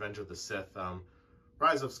 Or not Revenge of the Sith,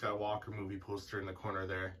 Rise of Skywalker movie poster in the corner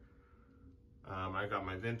there. I got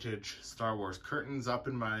my vintage Star Wars curtains up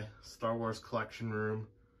in my Star Wars collection room.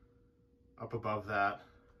 Up above that,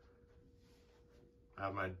 I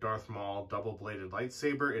have my Darth Maul double-bladed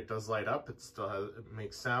lightsaber. It does light up. It still has, it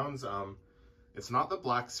makes sounds. It's not the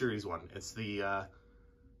Black Series one. It's the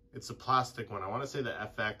plastic one. I want to say the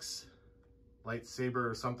FX lightsaber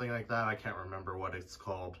or something like that. I can't remember what it's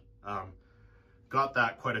called. Got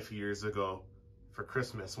that quite a few years ago for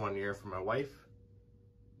Christmas one year for my wife.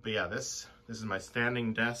 But yeah, this is my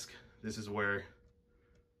standing desk. This is where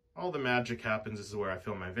all the magic happens. This is where I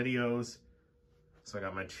film my videos. So I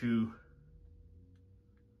got my two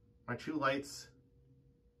lights,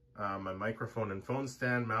 my microphone and phone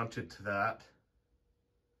stand mounted to that.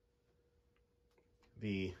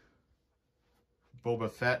 The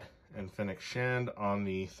Boba Fett and Fennec Shand on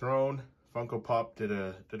the throne. Funko Pop did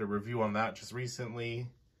a review on that just recently.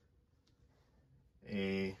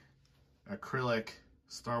 A acrylic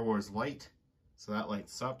Star Wars light, so that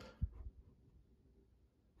lights up.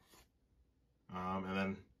 And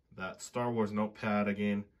then that Star Wars notepad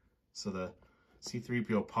again, so the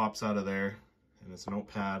C-3PO pops out of there, and it's a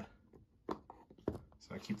notepad.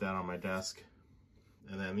 So I keep that on my desk.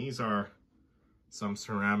 And then these are some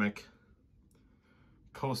ceramic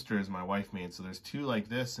coasters my wife made. So there's 2 like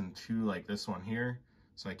this and 2 like this one here.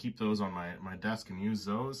 So I keep those on my desk and use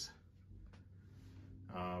those.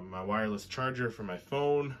 My wireless charger for my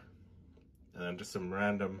phone, and then just some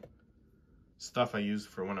random stuff I use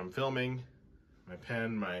for when I'm filming. My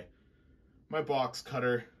pen, my box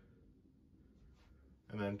cutter,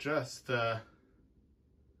 and then just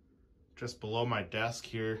below my desk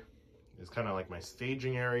here is kind of like my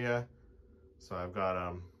staging area. So I've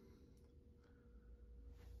got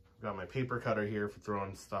my paper cutter here for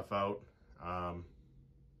throwing stuff out.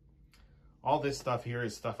 All this stuff here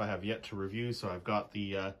is stuff I have yet to review. So I've got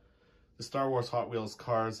the Star Wars Hot Wheels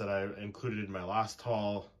cars that I included in my last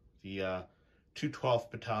haul. The 212th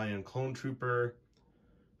Battalion Clone Trooper.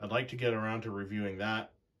 I'd like to get around to reviewing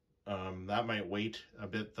that. That might wait a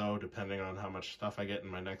bit though, depending on how much stuff I get in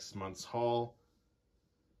my next month's haul.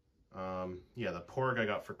 Yeah, the Porg I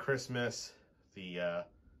got for Christmas. The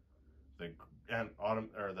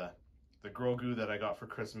Grogu that I got for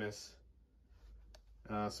Christmas.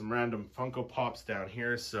 Some random Funko Pops down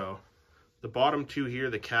here. So the bottom 2 here,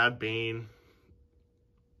 the Cad Bane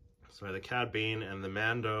and the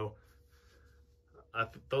Mando.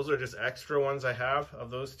 Those are just extra ones I have of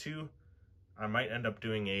those 2. I might end up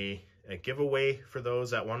doing a giveaway for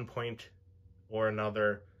those at one point or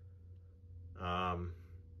another. The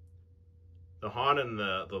Han and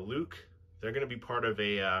the Luke, they're going to be part of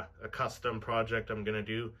a custom project I'm going to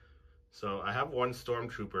do. So I have one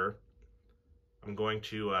Stormtrooper. I'm going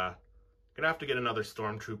to have to get another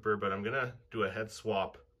Stormtrooper, but I'm going to do a head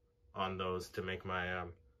swap on those to make my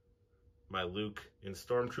my Luke in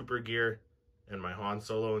Stormtrooper gear and my Han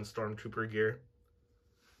Solo in Stormtrooper gear.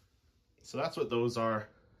 So that's what those are.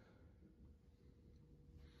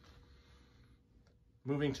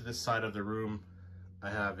 Moving to this side of the room, I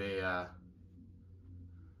have a,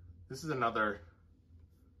 this is another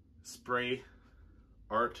spray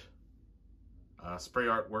art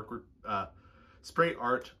artwork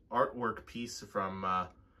piece from,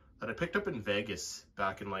 that I picked up in Vegas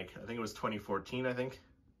back in, like, I think it was 2014, I think.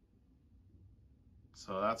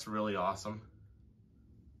 So that's really awesome.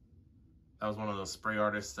 That was one of those spray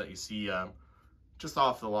artists that you see just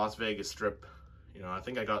off the Las Vegas Strip. You know, I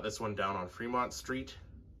think I got this one down on Fremont Street.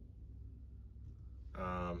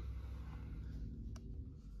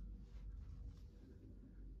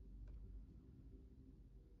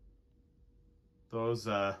 Those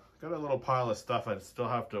got a little pile of stuff I still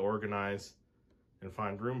have to organize and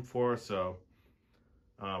find room for. So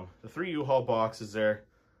the 3 U-Haul boxes there,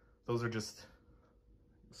 those are just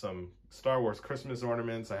some Star Wars Christmas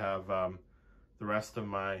ornaments. I have the rest of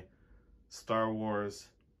my Star Wars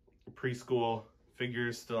preschool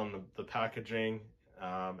figures still in the packaging,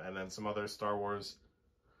 and then some other Star Wars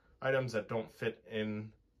items that don't fit in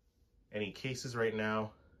any cases right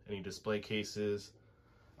now, any display cases.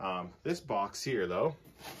 This box here, though,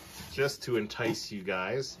 just to entice you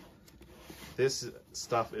guys, this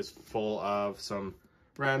stuff is full of some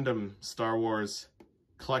random Star Wars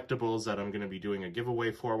collectibles that I'm going to be doing a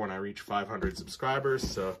giveaway for when I reach 500 subscribers.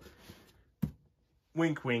 So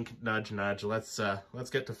wink wink, nudge nudge, let's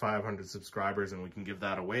get to 500 subscribers and we can give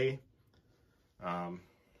that away.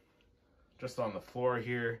 Just on the floor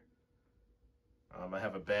here, I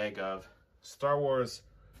have a bag of Star Wars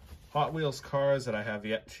Hot Wheels cars that I have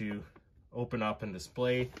yet to open up and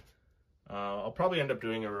display. I'll probably end up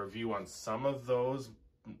doing a review on some of those,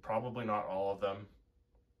 probably not all of them.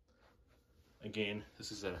 Again,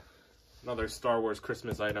 this is another Star Wars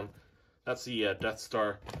Christmas item. That's the Death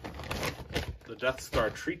Star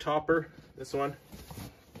tree topper, this one.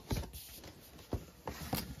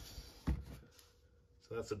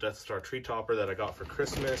 So that's a Death Star tree topper that I got for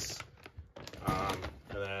Christmas. And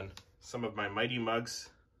then some of my Mighty Mugs.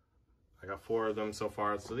 I got 4 of them so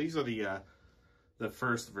far. So these are the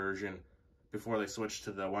first version before they switched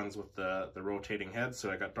to the ones with the rotating heads.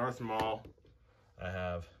 So I got Darth Maul, I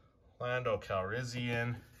have Lando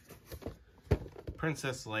Calrissian,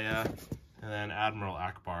 Princess Leia, and then Admiral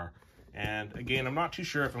Akbar. And again, I'm not too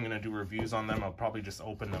sure if I'm going to do reviews on them. I'll probably just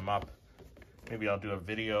open them up. Maybe I'll do a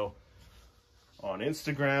video on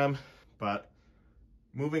Instagram. But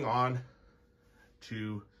moving on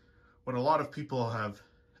to what a lot of people have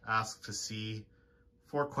asked to see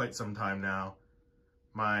for quite some time now,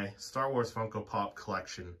 my Star Wars Funko Pop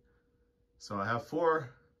collection. So I have 4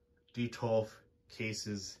 D12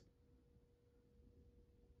 cases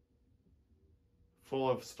full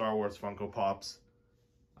of Star Wars Funko Pops.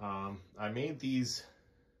 I made these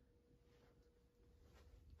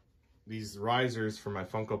risers for my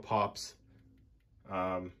Funko Pops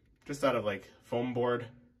just out of like foam board,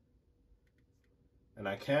 and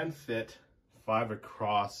I can fit 5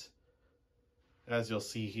 across. As you'll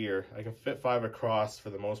see here, I can fit 5 across for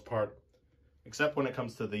the most part, except when it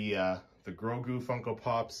comes to the Grogu Funko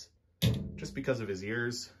Pops, just because of his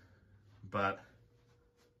ears. But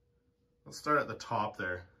let's start at the top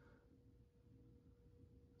there.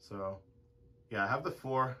 So yeah, I have the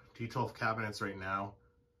 4 D12 cabinets right now,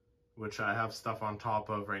 which I have stuff on top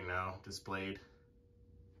of right now displayed.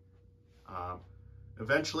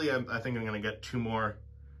 Eventually I think I'm going to get 2 more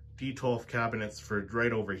D12 cabinets for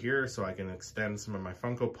right over here so I can extend some of my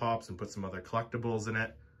Funko Pops and put some other collectibles in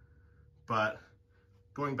it. But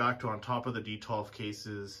going back to on top of the D12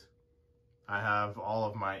 cases, I have all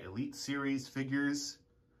of my Elite Series figures.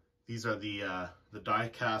 These are the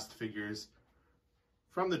die-cast figures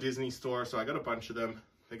from the Disney store, so I got a bunch of them.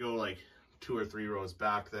 They go like 2 or 3 rows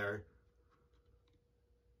back there.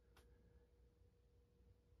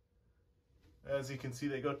 As you can see,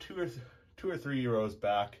 they go 2 or 3 rows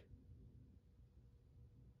back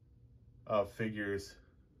of figures.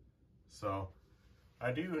 So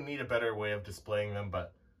I do need a better way of displaying them,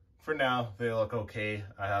 but for now they look okay.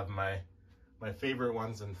 I have my favorite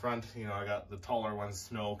ones in front. You know, I got the taller ones,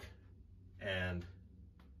 Snoke and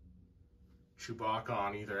Chewbacca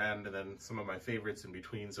on either end, and then some of my favorites in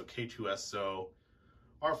between. So K2SO,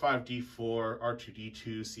 R5D4,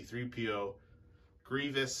 R2D2, C3PO,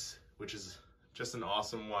 Grievous, which is just an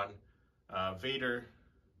awesome one, Vader,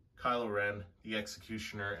 Kylo Ren, the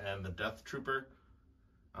Executioner, and the Death Trooper.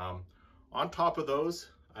 On top of those,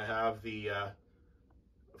 I have the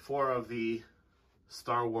 4 of the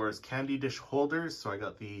Star Wars candy dish holders. So I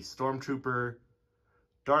got the Stormtrooper,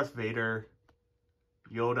 Darth Vader,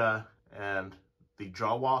 Yoda, and the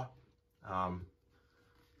Jawa.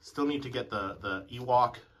 Still need to get the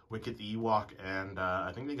Ewok, Wicket the Ewok, and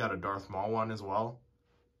I think they got a Darth Maul one as well.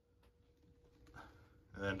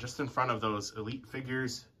 And then just in front of those Elite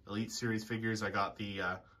figures, Elite Series figures, I got the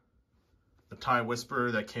TIE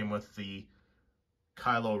Whisperer that came with the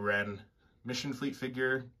Kylo Ren Mission Fleet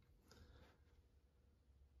figure,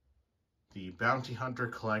 the Bounty Hunter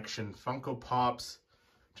Collection Funko Pops,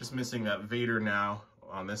 just missing that Vader now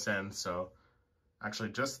on this end. So actually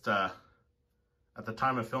just at the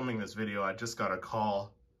time of filming this video, I just got a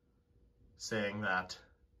call saying that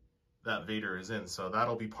Vader is in. So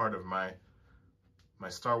that'll be part of my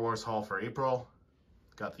Star Wars haul for April.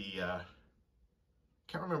 Got the,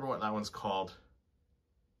 can't remember what that one's called.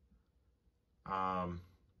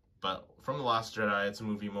 But from The Last Jedi, it's a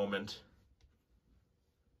movie moment.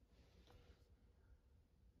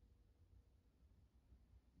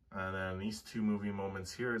 And then these 2 movie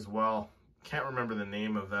moments here as well. Can't remember the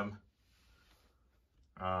name of them.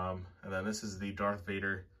 And then this is the Darth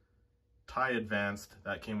Vader TIE Advanced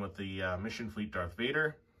that came with the Mission Fleet Darth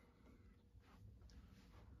Vader.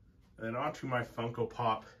 And then onto my Funko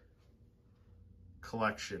Pop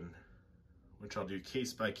collection, which I'll do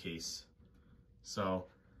case by case. So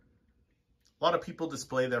a lot of people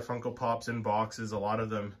display their Funko Pops in boxes. A lot of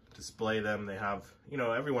them display them. They have, you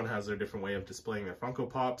know, everyone has their different way of displaying their Funko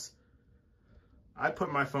Pops. I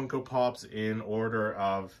put my Funko Pops in order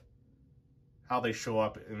of how they show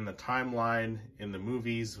up in the timeline, in the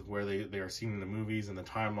movies, where they are seen in the movies, in the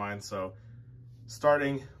timeline. So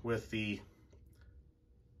starting with these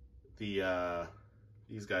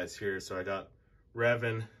guys here. So I got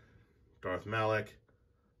Revan, Darth Malak,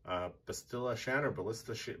 Bastila Shan or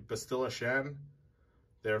Bastila Shan.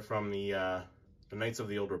 They're from the Knights of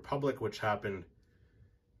the Old Republic, which happened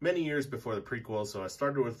many years before the prequel. So I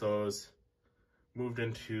started with those, moved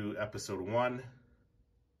into Episode 1,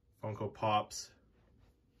 Funko Pops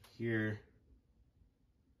here,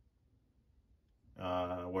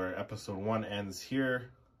 where Episode 1 ends here.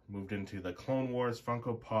 Moved into the Clone Wars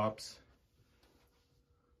Funko Pops.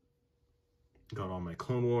 Got all my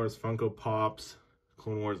Clone Wars Funko Pops,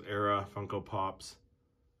 Clone Wars era Funko Pops.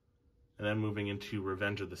 And then moving into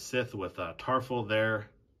Revenge of the Sith with Tarful there.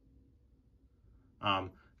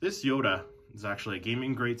 This Yoda is actually a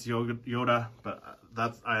Gaming Greats Yoda,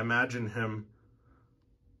 but I imagine him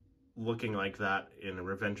looking like that in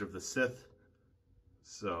Revenge of the Sith.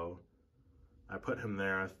 So I put him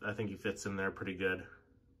there. I think he fits in there pretty good.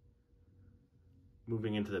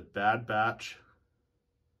 Moving into the Bad Batch.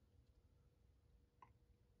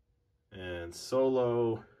 And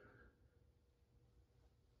Solo.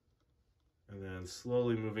 And then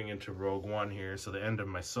slowly moving into Rogue One here. So the end of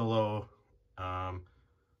my Solo. I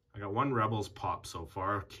got 1 Rebels pop so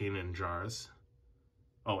far, Kanan Jarrus.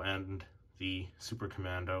 Oh, and the Super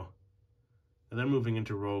Commando. And then moving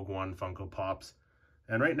into Rogue One Funko Pops.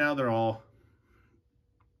 And right now they're all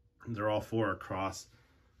 4 across,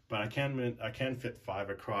 but I can fit 5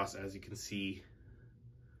 across, as you can see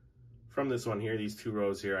from this one here, these 2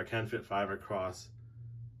 rows here. I can fit 5 across.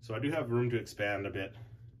 So I do have room to expand a bit.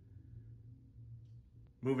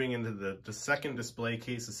 Moving into the second display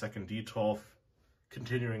case, the second D12,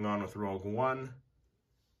 continuing on with Rogue One.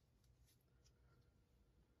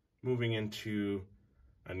 Moving into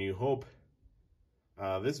A New Hope.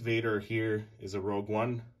 This Vader here is a Rogue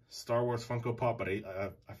One Star Wars Funko Pop, but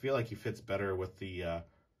I feel like he fits better with the A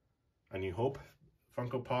New Hope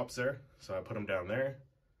Funko Pops there, so I put him down there.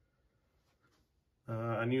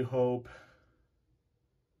 A New Hope.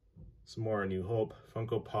 Some more A New Hope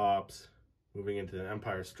Funko Pops. Moving into the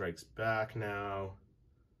Empire Strikes Back now.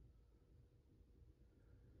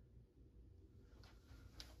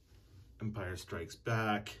 Empire Strikes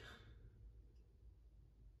Back.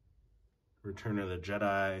 Return of the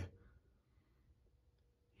Jedi.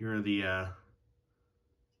 Here are the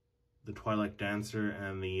Twilight Dancer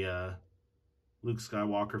and the Luke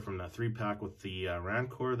Skywalker from that 3-pack with the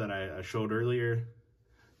Rancor that I showed earlier.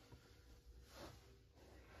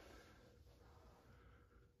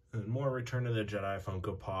 And more Return of the Jedi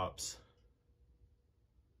Funko Pops.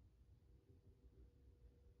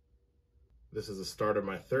 This is the start of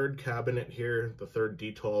my 3rd cabinet here, the 3rd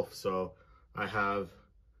D12. So I have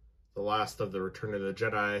the last of the Return of the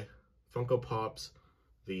Jedi Funko Pops,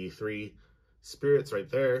 the 3 spirits right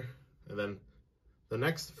there. And then the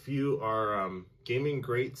next few are Gaming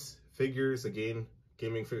Greats figures, again,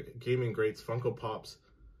 Gaming Greats Funko Pops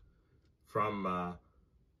from,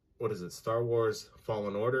 what is it, Star Wars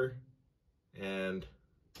Fallen Order and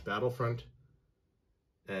Battlefront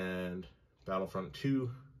and Battlefront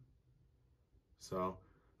 2. So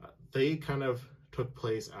they kind of took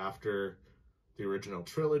place after the original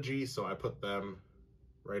trilogy, so I put them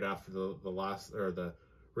right after the last, or the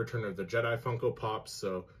Return of the Jedi Funko Pops,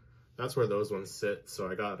 so that's where those ones sit. So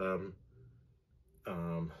I got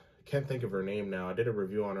can't think of her name now. I did a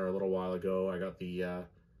review on her a little while ago. I got the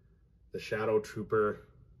Shadow Trooper,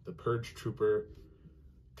 the Purge Trooper,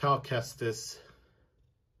 Cal Kestis.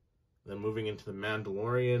 Then moving into the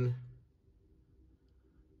Mandalorian.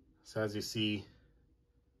 So as you see,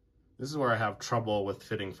 this is where I have trouble with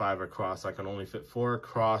fitting 5 across. I can only fit 4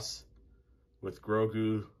 across with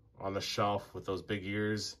Grogu on the shelf with those big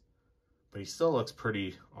ears, but he still looks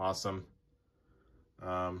pretty awesome.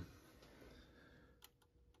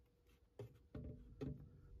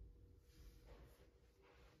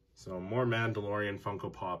 So more Mandalorian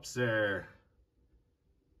Funko Pops there.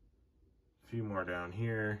 A few more down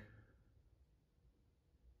here.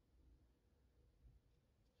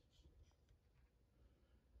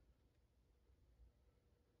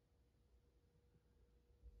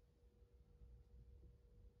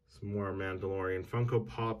 Some more Mandalorian Funko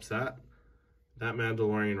Pops. That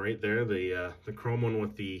Mandalorian right there, the chrome one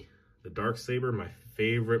with the Darksaber, my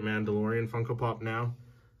favorite Mandalorian Funko Pop now.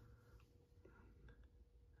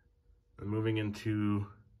 And moving into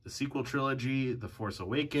the sequel trilogy, The Force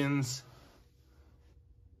Awakens.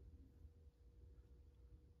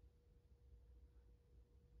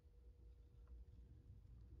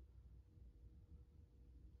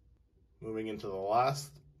 Moving into the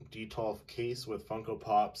last Detolf case with Funko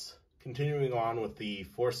Pops. Continuing on with the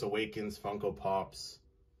Force Awakens Funko Pops.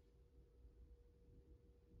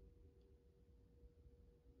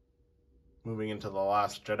 Moving into the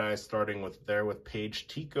Last Jedi, starting with Paige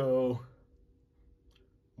Tico.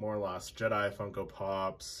 More Last Jedi Funko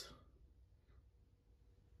Pops.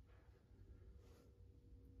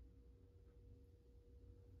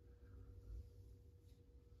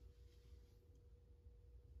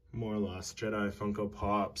 More Last Jedi Funko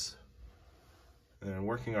Pops. And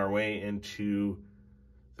working our way into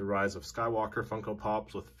the Rise of Skywalker Funko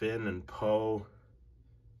Pops with Finn and Poe,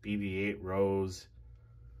 BB-8, Rose.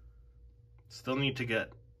 Still need to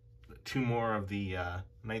get 2 more of the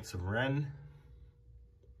Knights of Ren.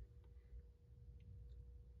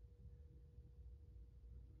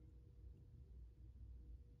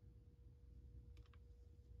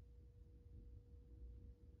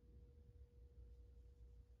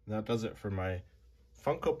 And that does it for my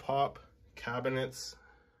Funko Pop cabinets.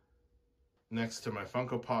 Next to my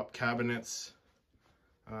Funko Pop cabinets,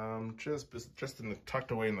 just in the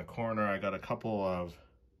tucked away in the corner, I got a couple of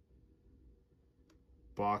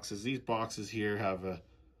boxes. These boxes here have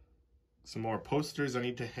some more posters I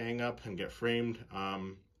need to hang up and get framed.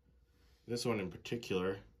 This one in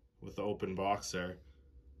particular, with the open box there,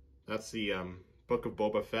 that's the Book of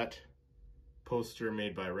Boba Fett poster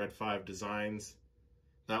made by Red 5 Designs.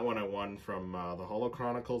 That one I won from the Holo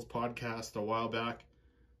Chronicles podcast a while back.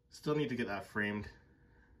 Still need to get that framed.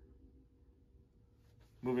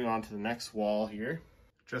 Moving on to the next wall here.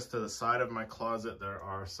 Just to the side of my closet, there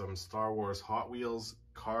are some Star Wars Hot Wheels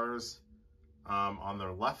cars on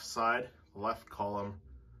the left side, the left column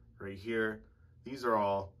right here. These are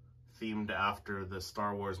all themed after the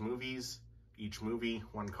Star Wars movies. Each movie,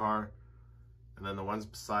 1 car. And then the ones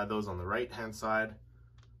beside those on the right-hand side,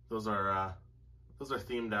 those are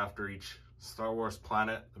themed after each Star Wars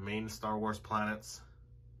planet, the main Star Wars planets.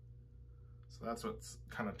 So that's what's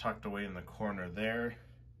kind of tucked away in the corner there.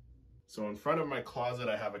 So in front of my closet,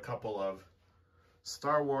 I have a couple of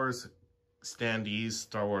Star Wars standees,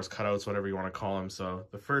 Star Wars cutouts, whatever you want to call them. So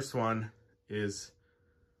the first one is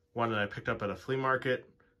one that I picked up at a flea market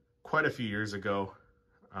quite a few years ago.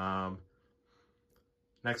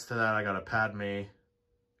 Next to that, I got a Padme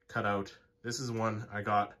cutout. This is one I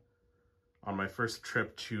got on my first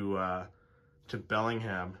trip to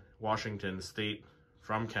Bellingham, Washington State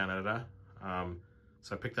from Canada.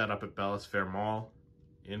 So I picked that up at Bellis Fair Mall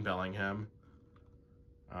in Bellingham.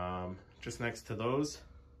 Just next to those,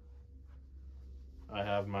 I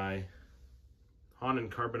have my Han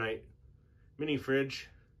and Carbonite mini fridge.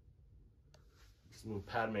 Just move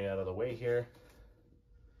Padme out of the way here.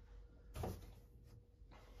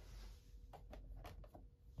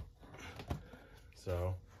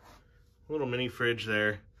 So, little mini fridge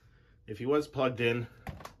there. if he was plugged in,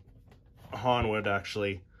 Han would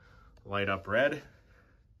actually light up red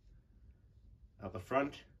at the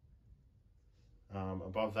front.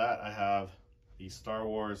 Above that, I have the Star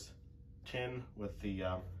Wars tin with the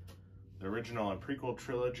original and prequel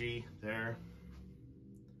trilogy there.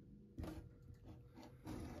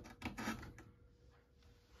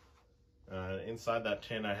 Inside that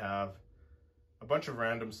tin, I have a bunch of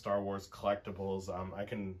random Star Wars collectibles. I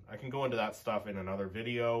can go into that stuff in another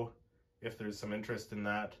video if there's some interest in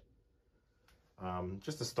that.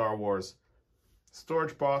 Just a Star Wars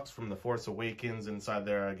storage box from The Force Awakens. Inside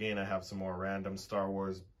there, again, I have some more random Star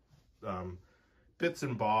Wars bits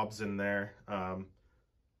and bobs in there.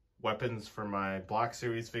 Weapons for my Black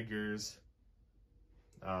Series figures.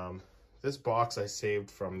 This box I saved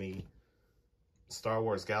from the Star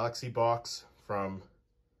Wars Galaxy box from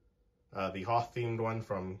the Hoth themed one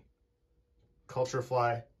from Culture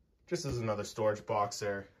Fly. Just as another storage box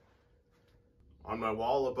there. On my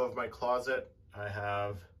wall above my closet, I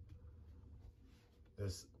have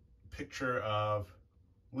this picture of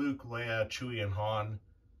Luke, Leia, Chewie, and Han,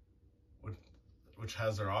 which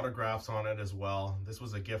has their autographs on it as well. This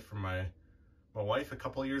was a gift from my wife a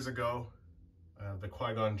couple years ago. The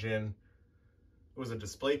Qui-Gon Jinn. It was a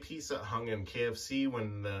display piece that hung in KFC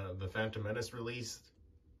when the Phantom Menace released.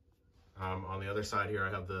 On the other side here, I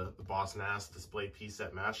have the Boss Nass display piece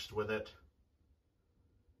that matched with it.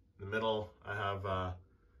 In the middle, I have,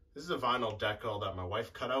 this is a vinyl decal that my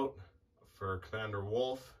wife cut out for Commander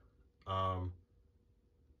Wolf.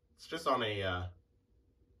 It's just on a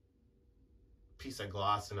piece of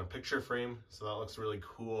glass in a picture frame, so that looks really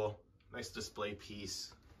cool. Nice display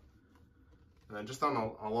piece. And then just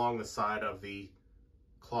along the side of the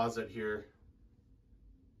closet here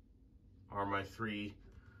are my 3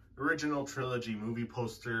 original trilogy movie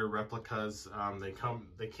poster replicas.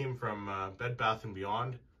 They came from Bed Bath &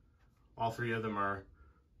 Beyond. All 3 of them are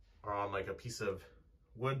on like a piece of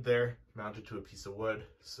wood there, mounted to a piece of wood.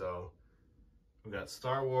 So we've got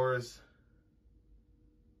Star Wars,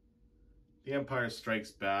 The Empire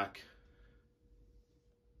Strikes Back,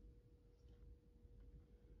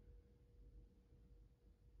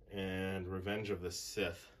 and Revenge of the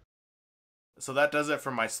Sith. So that does it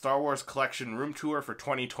for my Star Wars collection room tour for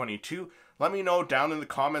 2022. Let me know down in the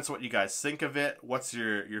comments what you guys think of it. What's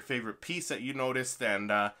your favorite piece that you noticed?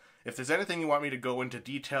 And if there's anything you want me to go into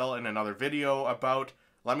detail in another video about,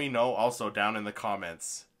 let me know also down in the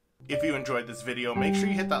comments. If you enjoyed this video, make sure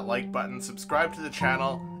you hit that like button, subscribe to the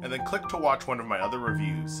channel, and then click to watch one of my other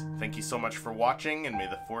reviews. Thank you so much for watching, and may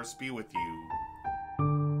the Force be with you.